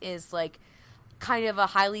games is like kind of a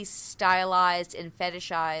highly stylized and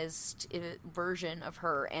fetishized version of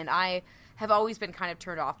her, and I have always been kind of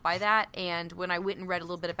turned off by that. And when I went and read a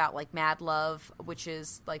little bit about like Mad Love, which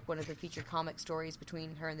is like one of the featured comic stories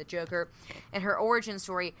between her and the Joker, and her origin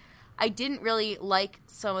story, I didn't really like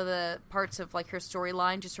some of the parts of like her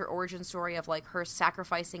storyline, just her origin story of like her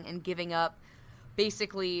sacrificing and giving up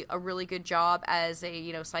basically a really good job as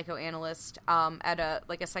a psychoanalyst at a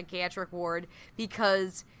psychiatric ward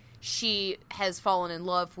because she has fallen in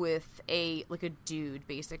love with a dude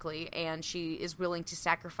basically, and she is willing to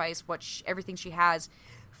sacrifice everything she has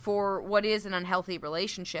for what is an unhealthy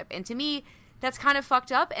relationship. And to me, that's kind of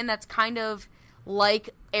fucked up, and that's kind of like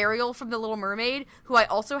Ariel from The Little Mermaid, who I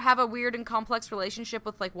also have a weird and complex relationship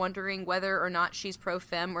with, like wondering whether or not she's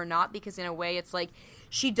pro-femme or not, because in a way it's like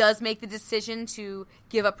she does make the decision to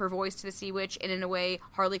give up her voice to the Sea Witch, and in a way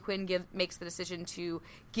Harley Quinn makes the decision to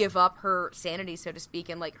give up her sanity, so to speak,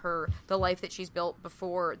 and like the life that she's built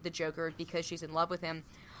before the Joker because she's in love with him.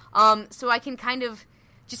 So I can kind of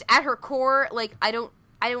just at her core, like I don't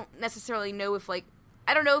necessarily know if I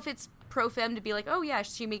don't know if it's pro-femme to be like, oh yeah,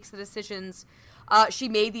 she makes the decisions. She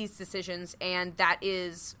made these decisions, and that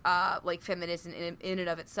is like feminism in and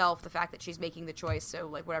of itself, the fact that she's making the choice, so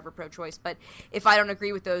like whatever, pro-choice. But if I don't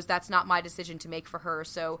agree with those, that's not my decision to make for her.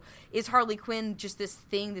 So is Harley Quinn just this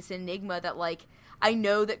thing, this enigma that like I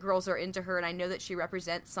know that girls are into her, and I know that she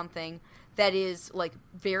represents something that is like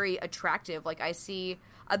very attractive. Like I see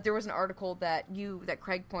there was an article that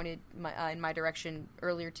Craig pointed in my direction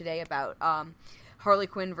earlier today about Harley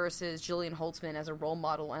Quinn versus Gillian Holtzman as a role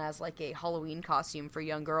model and as like a Halloween costume for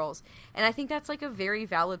young girls. And I think that's like a very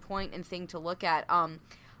valid point and thing to look at.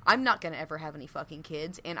 I'm not going to ever have any fucking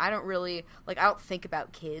kids, and I don't really, I don't think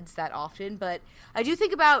about kids that often, but I do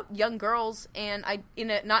think about young girls, and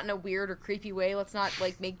not in a weird or creepy way, let's not,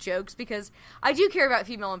 make jokes, because I do care about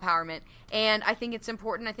female empowerment, and I think it's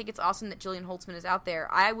important. I think it's awesome that Gillian Holtzman is out there.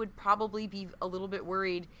 I would probably be a little bit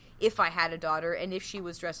worried if I had a daughter, and if she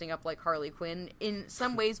was dressing up like Harley Quinn in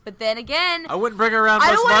some ways, but then again, I wouldn't bring her around.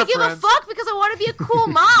 I don't want to give a fuck because I want to be a cool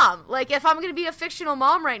mom. If I'm going to be a fictional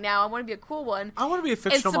mom right now, I want to be a cool one. I want to be a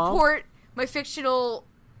fictional mom. And support my fictional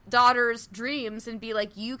daughter's dreams and be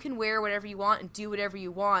like, you can wear whatever you want and do whatever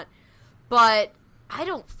you want. But I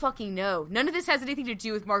don't fucking know. None of this has anything to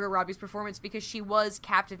do with Margot Robbie's performance, because she was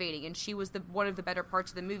captivating and she was one of the better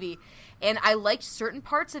parts of the movie. And I liked certain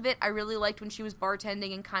parts of it. I really liked when she was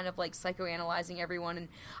bartending and kind of psychoanalyzing everyone. And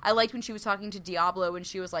I liked when she was talking to Diablo and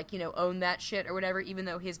she was own that shit or whatever, even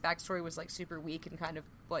though his backstory was super weak and kind of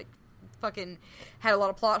fucking had a lot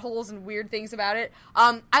of plot holes and weird things about it.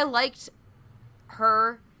 I liked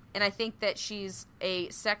her, and I think that she's a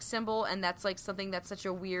sex symbol, and that's something that's such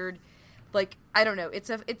a weird, I don't know. It's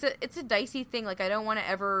a dicey thing. I don't want to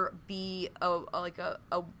ever be a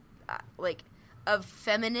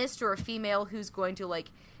feminist or a female who's going to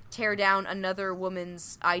tear down another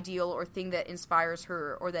woman's ideal or thing that inspires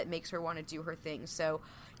her or that makes her want to do her thing. So,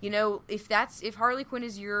 if Harley Quinn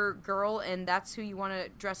is your girl and that's who you want to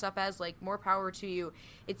dress up as, more power to you.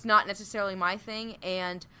 It's not necessarily my thing,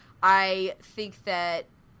 and I think that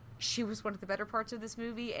she was one of the better parts of this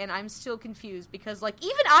movie, and I'm still confused because, like,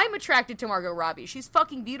 even I'm attracted to Margot Robbie. She's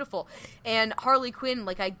fucking beautiful. And Harley Quinn,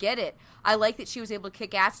 like, I get it. I like that she was able to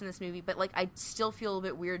kick ass in this movie, but, like, I still feel a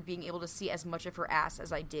bit weird being able to see as much of her ass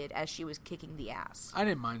as I did as she was kicking the ass. I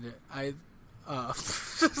didn't mind it. I I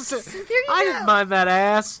didn't mind that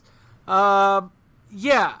ass.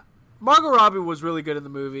 Yeah, Margot Robbie was really good in the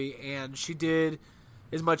movie, and she did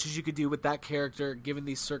as much as you could do with that character given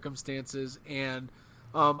these circumstances. And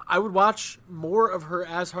I would watch more of her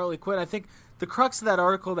as Harley Quinn. I think the crux of that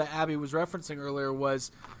article that Abby was referencing earlier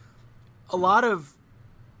was a lot of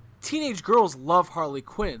teenage girls love Harley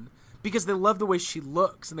Quinn because they love the way she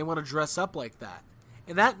looks and they want to dress up like that.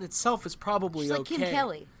 And that in itself is probably She's like okay. Kim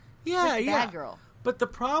Kelly. Yeah, She's like yeah. Bad girl. But the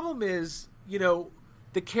problem is,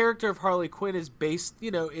 the character of Harley Quinn is based,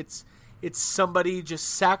 it's somebody just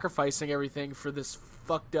sacrificing everything for this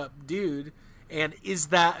fucked up dude. And is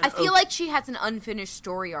that... I feel like she has an unfinished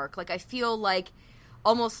story arc. Like, I feel like,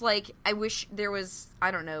 almost like, I wish there was,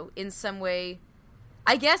 I don't know, in some way...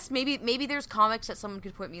 I guess maybe there's comics that someone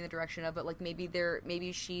could point me in the direction of, but, like,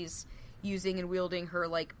 maybe she's using and wielding her,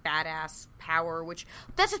 like, badass power, which...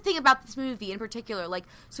 That's the thing about this movie in particular. Like,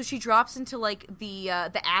 so she drops into, like, the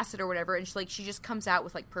acid or whatever, and she just comes out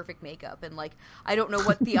with, like, perfect makeup, and, like, I don't know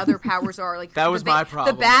what the other powers are. Like, that was my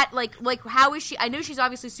problem. The bat, like, how is she... I know she's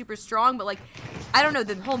obviously super strong, but, like, I don't know,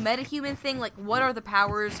 the whole metahuman thing, like, what are the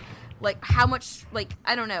powers? Like, how much, like,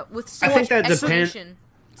 I don't know. With so I think much that depends. explanation...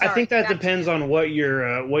 I think that depends on what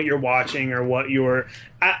you're watching or what you're.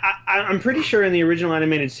 I'm pretty sure in the original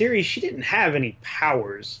animated series she didn't have any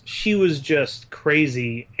powers. She was just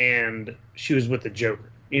crazy and she was with the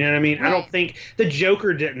Joker. You know what I mean? Right. I don't think the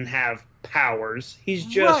Joker didn't have powers. He's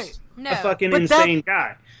just a fucking insane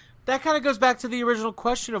guy. That kind of goes back to the original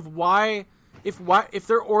question of why if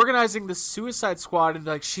they're organizing the Suicide Squad and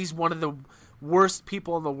like she's one of the worst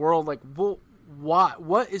people in the world, like well, why?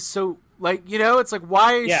 What is so? Like, it's like,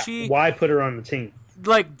 why is she... why put her on the team?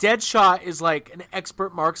 Like, Deadshot is, like, an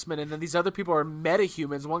expert marksman, and then these other people are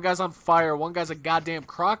metahumans. One guy's on fire, one guy's a goddamn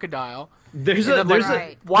crocodile.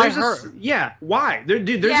 Why her? Why?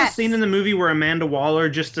 There's a scene in the movie where Amanda Waller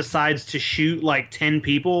just decides to shoot, like, 10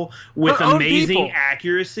 people with amazing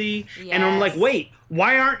accuracy. Yes. And I'm like, wait,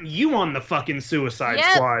 why aren't you on the fucking Suicide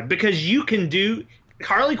Squad? Because you can do...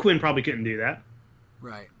 Harley Quinn probably couldn't do that.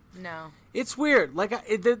 Right. No. It's weird. Like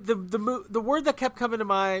the word that kept coming to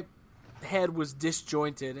my head was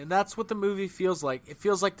disjointed, and that's what the movie feels like. It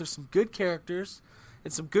feels like there's some good characters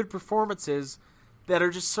and some good performances that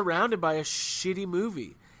are just surrounded by a shitty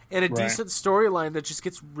movie and a decent storyline that just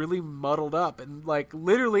gets really muddled up. And like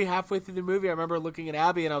literally halfway through the movie, I remember looking at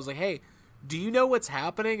Abby and I was like, "Hey, do you know what's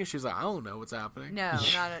happening?" And she was like, "I don't know what's happening." No,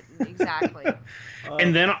 not exactly.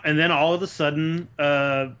 And then all of a sudden,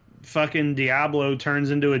 fucking Diablo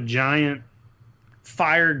turns into a giant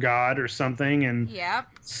fire god or something and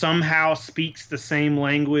somehow speaks the same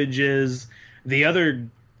language as the other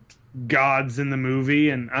gods in the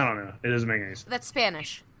movie, and I don't know. It doesn't make any sense. That's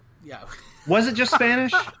Spanish. Yeah. Was it just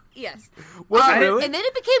Spanish? Yes. Was it really? And then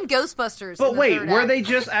it became Ghostbusters. But wait, were they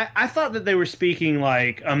just... I thought that they were speaking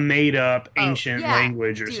like a made-up ancient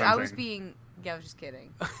language or something. I was just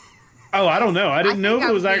kidding. Oh, I don't know. I didn't know if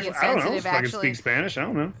it was actually... I don't know if I could speak Spanish. I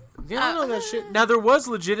don't know. Yeah, I don't know that shit. Now, there was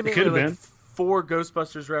legitimately been 4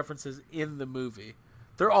 Ghostbusters references in the movie.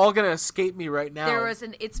 They're all going to escape me right now.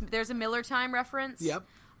 There's a Miller Time reference. Yep.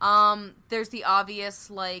 There's the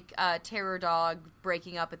obvious, like, terror dog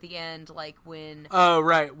breaking up at the end, like, when... Oh,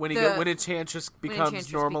 right. When Enchantress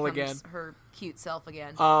becomes normal again. Her cute self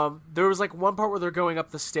again. There was, like, one part where they're going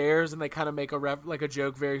up the stairs and they kind of make a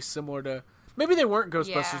joke very similar to... Maybe they weren't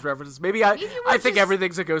Ghostbusters references. Maybe I think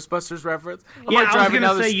everything's a Ghostbusters reference. I was going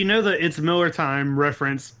to say, the It's Miller Time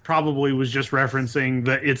reference probably was just referencing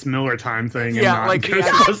the It's Miller Time thing. Yeah, like, God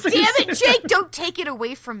damn it, Jake! Don't take it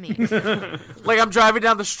away from me. Like, I'm driving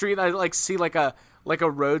down the street and I, like, see, like a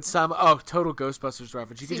road sign. Oh, total Ghostbusters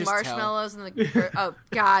reference. You see can just marshmallows in the... Oh,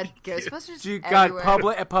 God. Ghostbusters Dude, everywhere.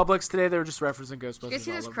 God, at Publix today, they were just referencing Ghostbusters. You guys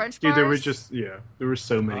see those Crunch Dude, bars? there were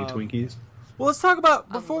so many Twinkies. Well, let's talk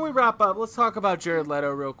about, before we wrap up, let's talk about Jared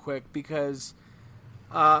Leto real quick, because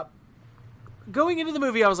going into the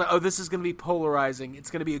movie, I was like, oh, this is going to be polarizing.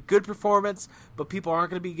 It's going to be a good performance, but people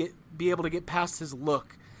aren't going to be able to get past his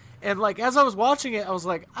look. And, like, as I was watching it, I was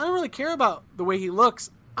like, I don't really care about the way he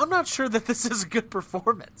looks. I'm not sure that this is a good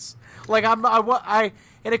performance. Like, and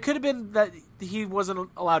it could have been that he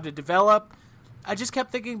wasn't allowed to develop. I just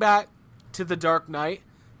kept thinking back to The Dark Knight,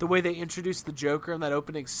 the way they introduced the Joker in that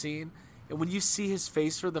opening scene. And when you see his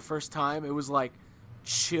face for the first time, it was like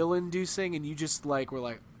chill-inducing, and you just like were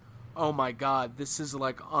like, "Oh my God, this is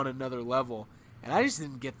like on another level." And I just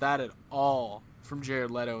didn't get that at all from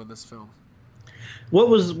Jared Leto in this film. What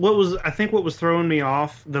was I think what was throwing me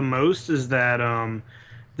off the most is that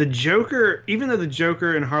the Joker, even though the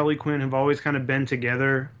Joker and Harley Quinn have always kind of been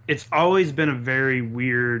together, it's always been a very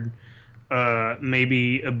weird,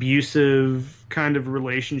 maybe abusive kind of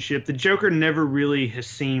relationship. The Joker never really has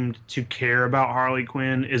seemed to care about Harley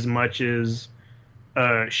Quinn as much as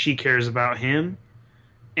she cares about him.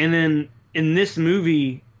 And then in this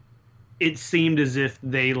movie, it seemed as if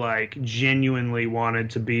they like genuinely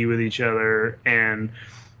wanted to be with each other, and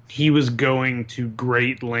he was going to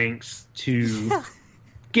great lengths to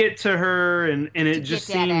get to her, and it just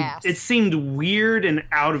seemed weird and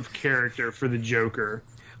out of character for the Joker.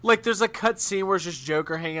 Like, there's a cut scene where it's just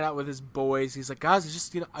Joker hanging out with his boys. He's like, guys, it's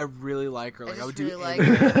just, I really like her. Like, I would do like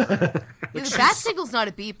her. The bat signal's not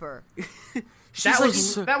a beeper.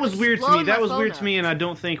 That was weird to me. That was weird to me, and I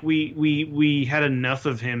don't think we had enough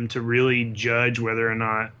of him to really judge whether or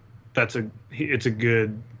not it's a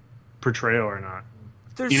good portrayal or not.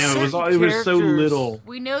 There's it was so little.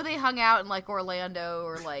 We know they hung out in like Orlando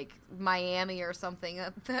or like Miami or something.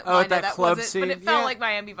 That club scene. But it felt like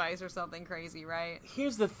Miami Vice or something crazy, right?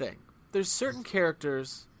 Here's the thing: there's certain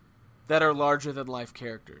characters that are larger than life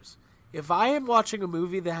characters. If I am watching a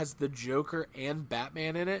movie that has the Joker and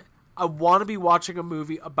Batman in it, I want to be watching a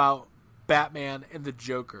movie about Batman and the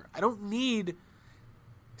Joker. I don't need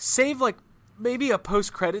save like maybe a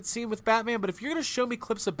post-credit scene with Batman, but if you're going to show me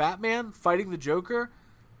clips of Batman fighting the Joker,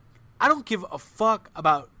 I don't give a fuck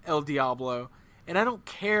about El Diablo, and I don't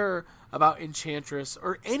care about Enchantress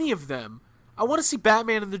or any of them. I want to see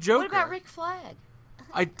Batman and the Joker. What about Rick Flag?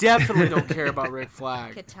 I definitely don't care about Rick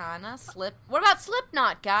Flag. Katana, What about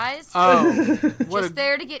Slipknot, guys? Oh, just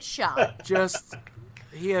there to get shot.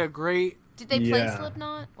 He had a great... Did they play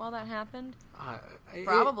Slipknot while that happened?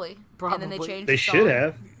 Probably. And then they changed the song. They should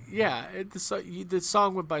have. Yeah, the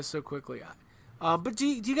song went by so quickly. But do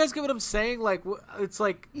you guys get what I'm saying? Like, it's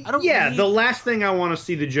like, I don't the last thing I want to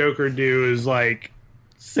see the Joker do is, like,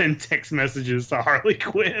 send text messages to Harley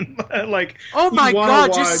Quinn. Like, oh my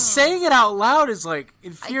god, just saying it out loud is like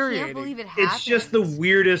infuriating. I can't believe it happened. It's just the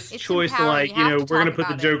weirdest choice to, like, we're going to put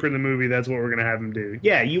the Joker in the movie, that's what we're going to have him do.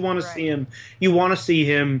 Yeah, you want to see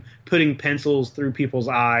him, putting pencils through people's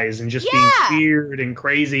eyes and just being weird and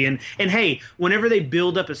crazy. And hey, whenever they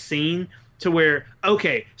build up a scene to where,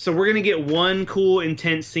 okay, so we're going to get one cool,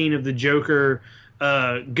 intense scene of the Joker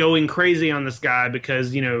going crazy on this guy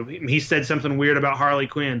because, he said something weird about Harley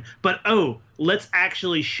Quinn. But, let's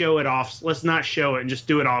actually show it off. Let's not show it and just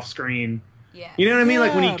do it off screen. Yeah. You know what I mean?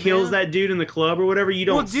 Like when he kills that dude in the club or whatever, you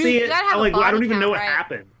don't see it. I don't even know what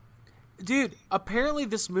happened. Dude, apparently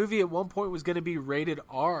this movie at one point was going to be rated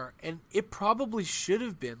R, and it probably should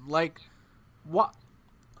have been. Like, what?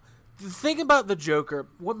 The thing about the Joker,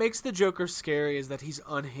 what makes the Joker scary is that he's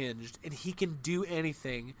unhinged, and he can do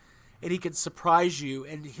anything, and he can surprise you,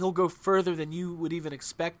 and he'll go further than you would even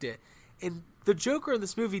expect it. And the Joker in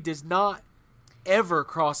this movie does not ever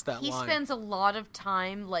cross that line. He spends a lot of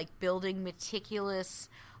time, like, building meticulous,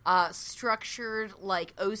 structured,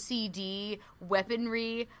 like, OCD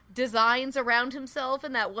weaponry designs around himself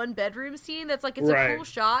in that one bedroom scene. That's like, it's a cool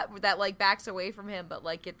shot that, like, backs away from him, but,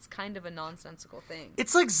 like, it's kind of a nonsensical thing.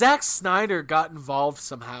 It's like Zack Snyder got involved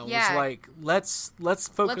somehow. Yeah. It was like, let's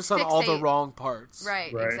focus on all the wrong parts.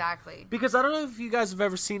 Right, exactly. Because I don't know if you guys have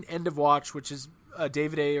ever seen End of Watch, which is a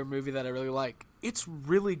David Ayer movie that I really like. It's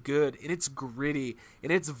really good, and it's gritty,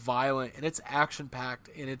 and it's violent, and it's action-packed,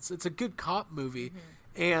 and it's a good cop movie. Mm-hmm.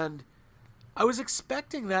 And I was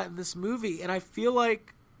expecting that in this movie, and I feel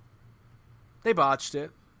like they botched it.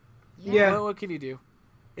 Yeah. Well, what can you do?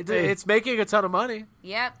 It's making a ton of money.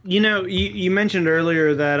 Yep. You mentioned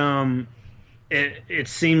earlier that it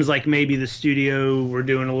seems like maybe the studio were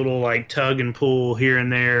doing a little like tug and pull here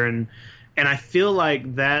and there, and I feel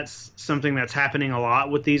like that's something that's happening a lot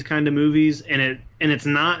with these kind of movies, and it's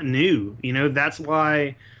not new. That's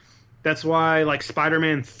why like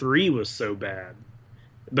Spider-Man 3 was so bad.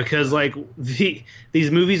 Because like these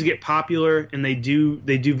movies get popular and they do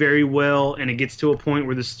very well, and it gets to a point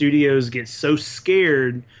where the studios get so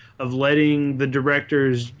scared of letting the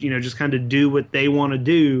directors, just kind of do what they want to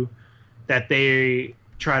do, that they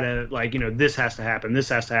try to like, this has to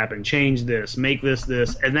happen, change this, make this,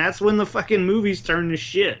 and that's when the fucking movies turn to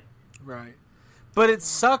shit. Right. But it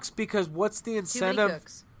sucks because what's the incentive? Too many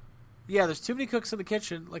cooks. Yeah, there's too many cooks in the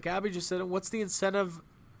kitchen, like Abby just said. What's the incentive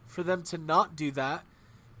for them to not do that?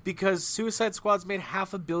 Because Suicide Squad's made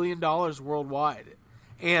 $500 million worldwide,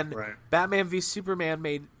 and Batman v Superman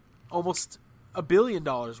made almost $1 billion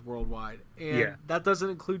worldwide, and that doesn't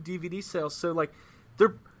include DVD sales. So like,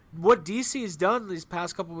 what DC has done these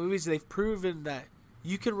past couple movies, they've proven that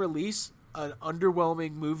you can release an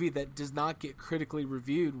underwhelming movie that does not get critically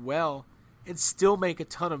reviewed well and still make a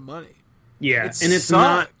ton of money. Yeah, It and it's sucks.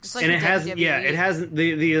 not, It's like and the it hasn't. Yeah, WWE. it hasn't.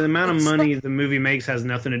 The amount of It's money the movie makes has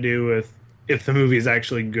nothing to do with if the movie is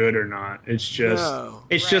actually good or not. It's just, No.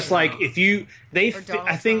 it's just Right. like if you they. Or Donald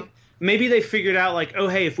I think Trump. maybe they figured out like, oh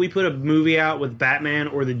hey, if we put a movie out with Batman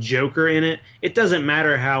or the Joker in it, it doesn't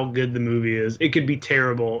matter how good the movie is. It could be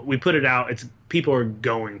terrible. We put it out. It's people are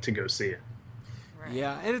going to go see it.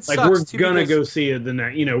 Yeah, and it Like sucks we're too gonna because- go see it the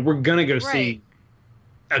next. We're gonna go see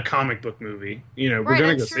Right. a comic book movie. We're Right,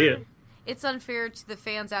 gonna I'm go sure see it. It's unfair to the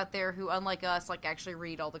fans out there who, unlike us, like actually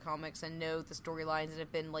read all the comics and know the storylines and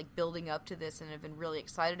have been like building up to this and have been really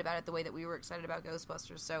excited about it the way that we were excited about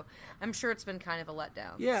Ghostbusters. So I'm sure it's been kind of a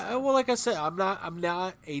letdown. Yeah, so. well, like I said, I'm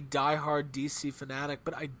not a diehard DC fanatic,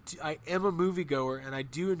 but I am a moviegoer, and I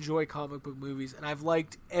do enjoy comic book movies, and I've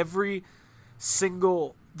liked every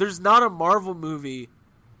single. There's not a Marvel movie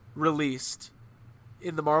released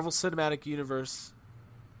in the Marvel Cinematic Universe,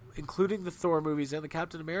 including the Thor movies and the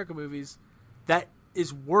Captain America movies, that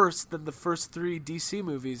is worse than the first 3 DC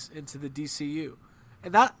movies into the DCU.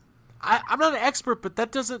 And that I'm not an expert, but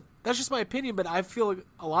that's just my opinion, but I feel like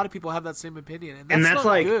a lot of people have that same opinion, and that's not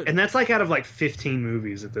like good. and that's like out of like 15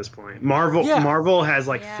 movies at this point. Marvel Yeah. Marvel has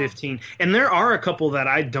like Yeah. 15, and there are a couple that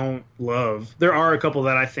I don't love. There are a couple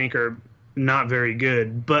that I think are not very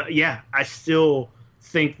good, but yeah, I still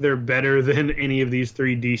think they're better than any of these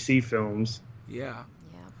 3 DC films. Yeah.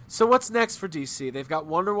 Yeah. So what's next for DC? They've got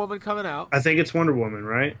Wonder Woman coming out. I think it's Wonder Woman,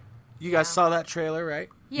 right? You guys saw that trailer, right?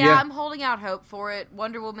 Yeah, Yeah. I'm holding out hope for it.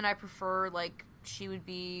 Wonder Woman, I prefer. Like, she would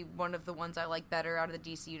be one of the ones I like better out of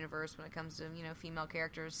the DC universe when it comes to, female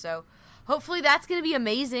characters. So, hopefully that's going to be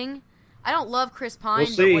amazing. I don't love Chris Pine, We'll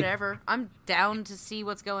but see. whatever. I'm down to see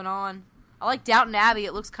what's going on. I like Downton Abbey.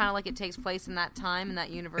 It looks kind of like it takes place in that time, in that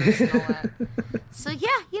universe and all that. So,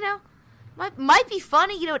 yeah, might be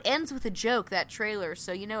funny. It ends with a joke, that trailer.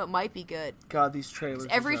 So, it might be good. God, these trailers.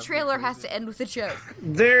 Every are driving me trailer has crazy. to end with a joke.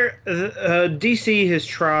 DC has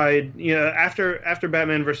tried, after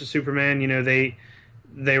Batman versus Superman,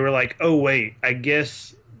 they were like, oh wait, I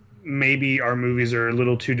guess maybe our movies are a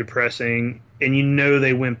little too depressing, and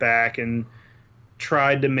they went back and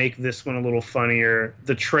tried to make this one a little funnier.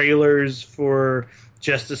 The trailers for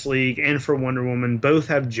Justice League and for Wonder Woman both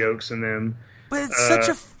have jokes in them. But it's such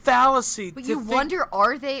a fallacy. But to you think- wonder,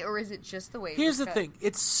 are they, or is it just the way it Here's was the cut? thing.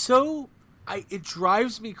 It's so... it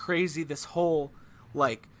drives me crazy, this whole,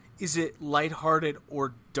 is it lighthearted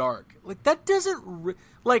or dark? That doesn't...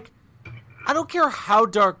 I don't care how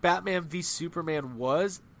dark Batman v Superman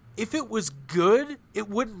was. If it was good, it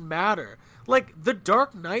wouldn't matter. The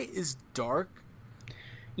Dark Knight is dark.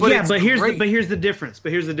 But it's but here's great. the difference.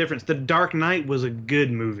 The Dark Knight was a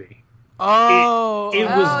good movie. Oh, It Oh,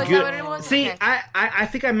 was is that good. what it was? See, Okay. I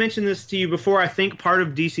think I mentioned this to you before. I think part of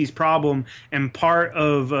DC's problem and part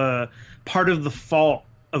of the fault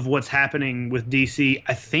of what's happening with DC,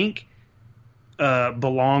 I think,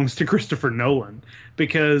 belongs to Christopher Nolan,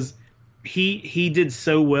 because he did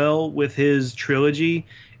so well with his trilogy.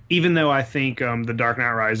 Even though I think The Dark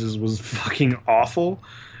Knight Rises was fucking awful.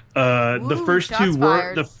 The Ooh, first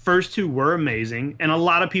shots two were amazing, and a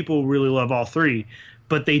lot of people really love all 3.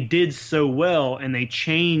 But they did so well, and they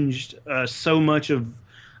changed so much of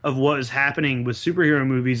what is happening with superhero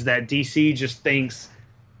movies that DC just thinks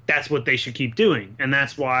that's what they should keep doing, and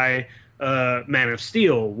that's why Man of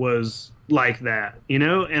Steel was like that, And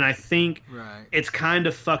I think Right. it's kind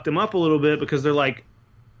of fucked them up a little bit, because they're like,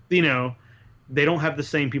 they don't have the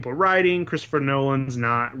same people writing. Christopher Nolan's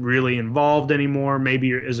not really involved anymore,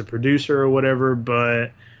 maybe as a producer or whatever,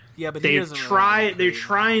 but Yeah, but he they doesn't really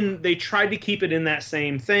they tried to keep it in that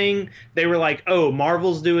same thing. They were like, oh,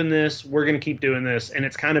 Marvel's doing this, we're going to keep doing this, and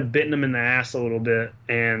it's kind of bitten them in the ass a little bit,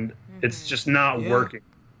 and it's just not Yeah. working.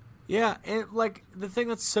 Yeah, and the thing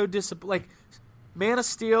that's so Man of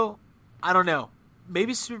Steel, I don't know.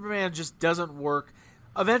 Maybe Superman just doesn't work.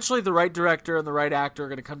 Eventually, the right director and the right actor are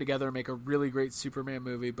going to come together and make a really great Superman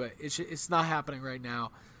movie, but it's not happening right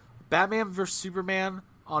now. Batman vs Superman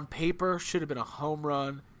on paper should have been a home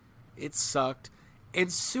run. It sucked.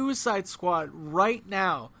 And Suicide Squad right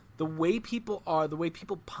now, the way people are, the way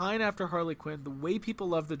people pine after Harley Quinn, the way people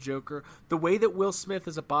love the Joker, the way that Will Smith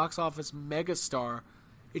is a box office megastar,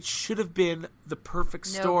 it should have been the perfect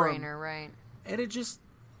storm. No-brainer, right? And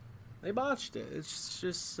they botched it. It's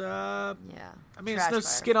just, Yeah. I mean, Trash it's no fire.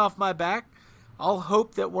 skin off my back. I'll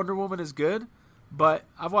hope that Wonder Woman is good, but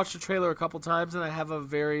I've watched the trailer a couple times and I have a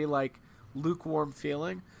very, lukewarm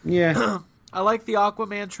feeling. Yeah. I like the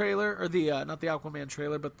Aquaman trailer, or the not the Aquaman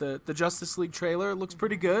trailer, but the Justice League trailer. It looks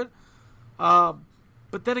pretty good.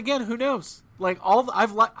 But then again, who knows? Like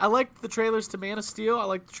I liked the trailers to Man of Steel. I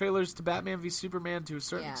liked the trailers to Batman v Superman to a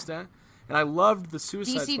certain extent, and I loved the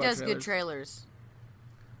Suicide DC Squad does trailers. good trailers.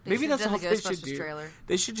 Maybe that's all the they should Ghostbusters do. trailer.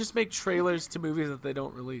 They should just make trailers to movies that they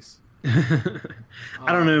don't release. I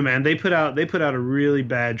don't know, man. They put out a really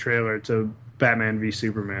bad trailer to Batman v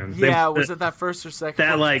Superman. Yeah, was it that first or second?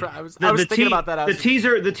 That one? like I was thinking about that.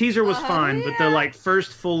 The teaser was fine, but the like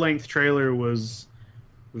first full length trailer was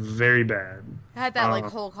very bad. I had that like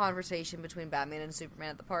whole conversation between Batman and Superman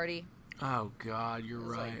at the party. Oh God, you're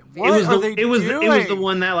right. It was the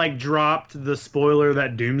one that like dropped the spoiler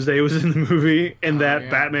that Doomsday was in the movie and that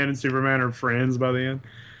Batman and Superman are friends by the end.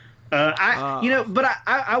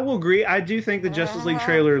 I will agree. I do think the Justice League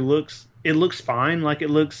trailer looks fine. Like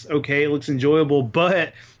it looks okay. It looks enjoyable,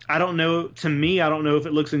 but I don't know. To me, I don't know if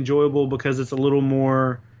it looks enjoyable because it's a little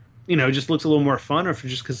more, just looks a little more fun, or if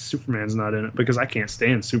it's just because Superman's not in it. Because I can't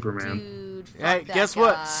stand Superman. Dude, hey, guess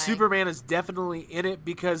what? Superman is definitely in it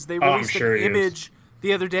because they released an image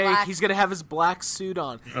the other day. He's gonna have his black suit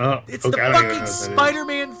on. It's the fucking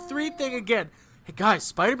Spider-Man 3 thing again. Hey guys,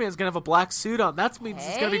 Spider-Man's gonna have a black suit on. That means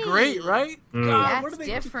it's gonna be great, right? God, that's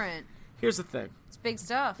different. Here's the thing. It's big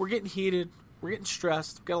stuff. We're getting heated. We're getting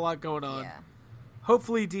stressed. We've got a lot going on. Yeah.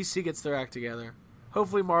 Hopefully DC gets their act together.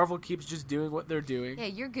 Hopefully Marvel keeps just doing what they're doing. Yeah,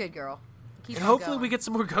 you're good, girl. Keep and hopefully we get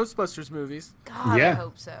some more Ghostbusters movies. God, I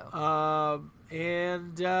hope so.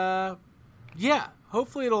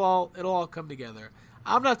 Hopefully it'll all come together.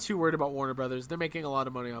 I'm not too worried about Warner Brothers. They're making a lot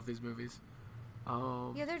of money off these movies.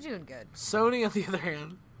 Yeah, they're doing good. Sony, on the other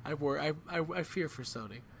hand, I fear for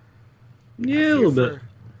Sony. Yeah, a little bit.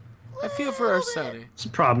 I feel for our Sony.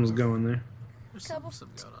 Some problems going there.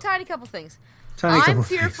 Tiny couple things. I'm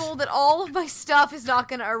fearful that all of my stuff is not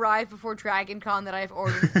going to arrive before Dragon Con that I've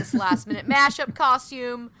ordered for this last minute mashup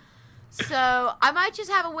costume. So I might just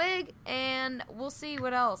have a wig and we'll see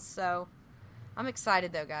what else. So I'm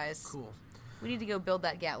excited though, guys. Cool. We need to go build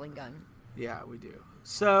that Gatling gun. Yeah, we do.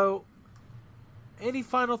 So any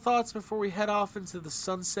final thoughts before we head off into the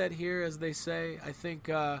sunset here, as they say? I think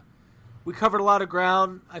we covered a lot of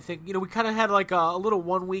ground. I think, we kind of had like a little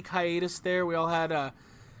 1 week hiatus there. We all had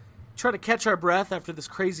trying to catch our breath after this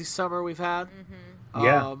crazy summer we've had.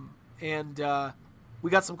 Mm-hmm. And we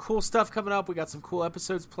got some cool stuff coming up. We got some cool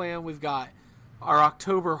episodes planned. We've got our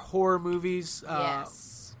October horror movies.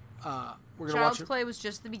 Yes. We're gonna Child's watch it. Play was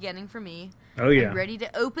just the beginning for me. Oh, yeah. I'm ready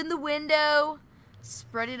to open the window,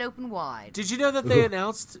 spread it open wide. Did you know that they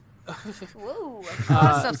announced... Whoa. A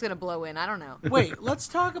lot of stuff's going to blow in. I don't know. Wait, let's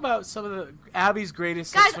talk about some of the Abby's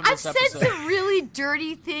greatest Guys, hits from I've this said episode. some really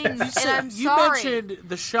dirty things, and I'm You sorry. mentioned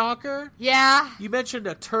the shocker. Yeah. You mentioned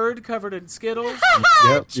a turd covered in Skittles.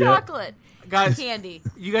 Chocolate. Guys, Candy.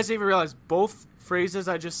 You guys didn't even realize both phrases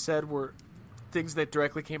I just said were things that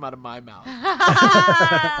directly came out of my mouth.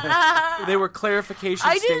 They were clarification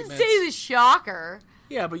I statements. didn't say the shocker.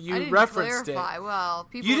 Yeah, but you I didn't referenced clarify. it. Well,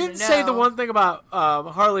 people You want didn't to say know. the one thing about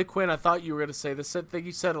Harley Quinn. I thought you were going to say the same thing.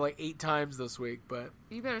 You said it like 8 times this week, but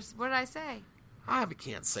You better. What did I say? I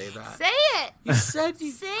can't say that. Say it. You said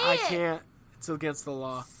you. Say I it. can't. It's against the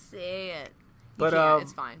law. Say it. You But can't.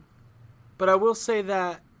 It's fine. But I will say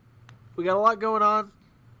that we got a lot going on.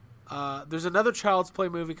 There's another Child's Play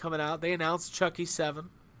movie coming out. They announced Chucky 7.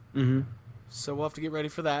 Mm-hmm. So we'll have to get ready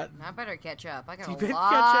for that. I better catch up. I got You a better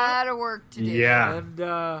lot of work to do. Yeah. And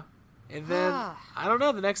then I don't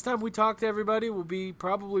know. The next time we talk to everybody will be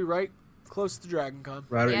probably right close to Dragon Con.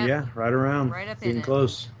 Right around. Right up in Getting it.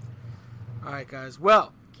 close. All right, guys.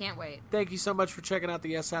 Well, Can't wait. thank you so much for checking out the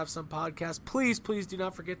Yes Have Some podcast. Please do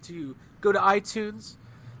not forget to go to iTunes.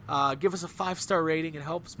 Give us a 5-star rating. It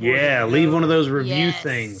helps more. Yeah, leave one of those review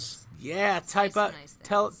things. Yeah, type some up. nice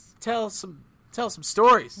Tell some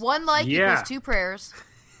stories. One like Yeah. equals 2 prayers.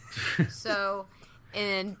 So,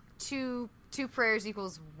 and two prayers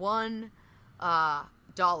equals $1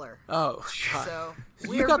 dollar. Oh, God. So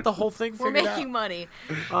You got the whole thing we're figured out. making money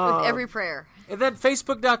with every prayer. And then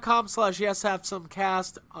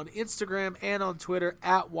Facebook.com/YesHaveSomeCast, on Instagram and on Twitter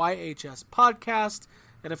 @YHS Podcast.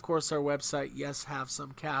 And, of course, our website,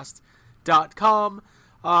 YesHaveSomeCast.com.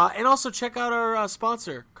 And also check out our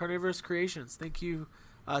sponsor, Carnivorous Creations. Thank you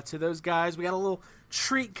to those guys. We got a little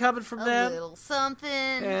treat coming from A them. little something.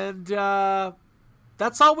 And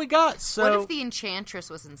that's all we got. So What if the Enchantress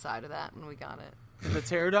was inside of that when we got it? the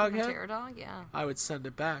Terror Dog head? Terror Dog, yeah. I would send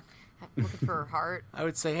it back. Looking for her heart. I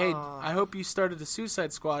would say, hey, I hope you started a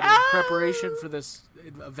Suicide Squad in preparation for this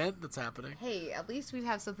event that's happening. Hey, at least we'd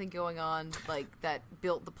have something going on like that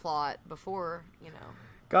built the plot before,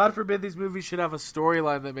 God forbid these movies should have a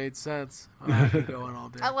storyline that made sense. I could go on all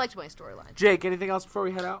day. I liked my storyline. Jake, anything else before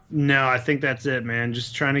we head out? No, I think that's it, man.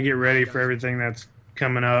 Just trying to get ready for everything that's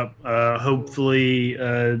coming up. Hopefully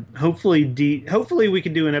we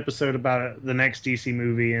can do an episode about the next DC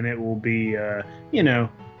movie, and it will be,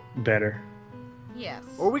 better. Yes.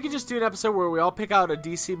 Or we could just do an episode where we all pick out a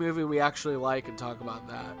DC movie we actually like and talk about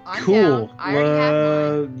that. I'm Cool. down. I already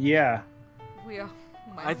have mine. Yeah. We are.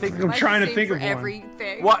 I think I'm trying to think for of one.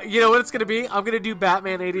 everything. What you know what it's gonna be? I'm gonna do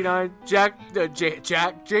Batman '89.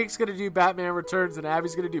 Jake's gonna do Batman Returns, and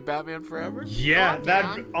Abby's gonna do Batman Forever. Yeah,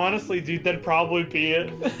 honestly, dude, that'd probably be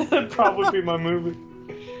it. That'd probably be my movie.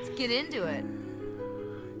 Let's get into it.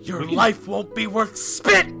 Your life won't be worth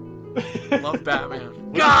spit. Love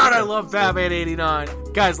Batman. God, I love Batman '89.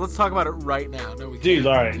 Guys, let's talk about it right now. No, we can't. Dude,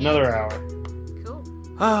 all right, another hour. Cool.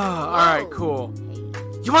 All right, cool.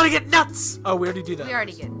 You want to get nuts? Oh, we already do that. We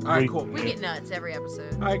already get. All right, cool. We get nuts every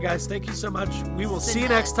episode. All right, guys, thank you so much. We will Sit see you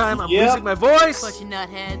nuts. next time. I'm losing my voice. Bunch of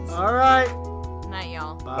nutheads. All right. Night,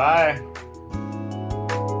 y'all. Bye.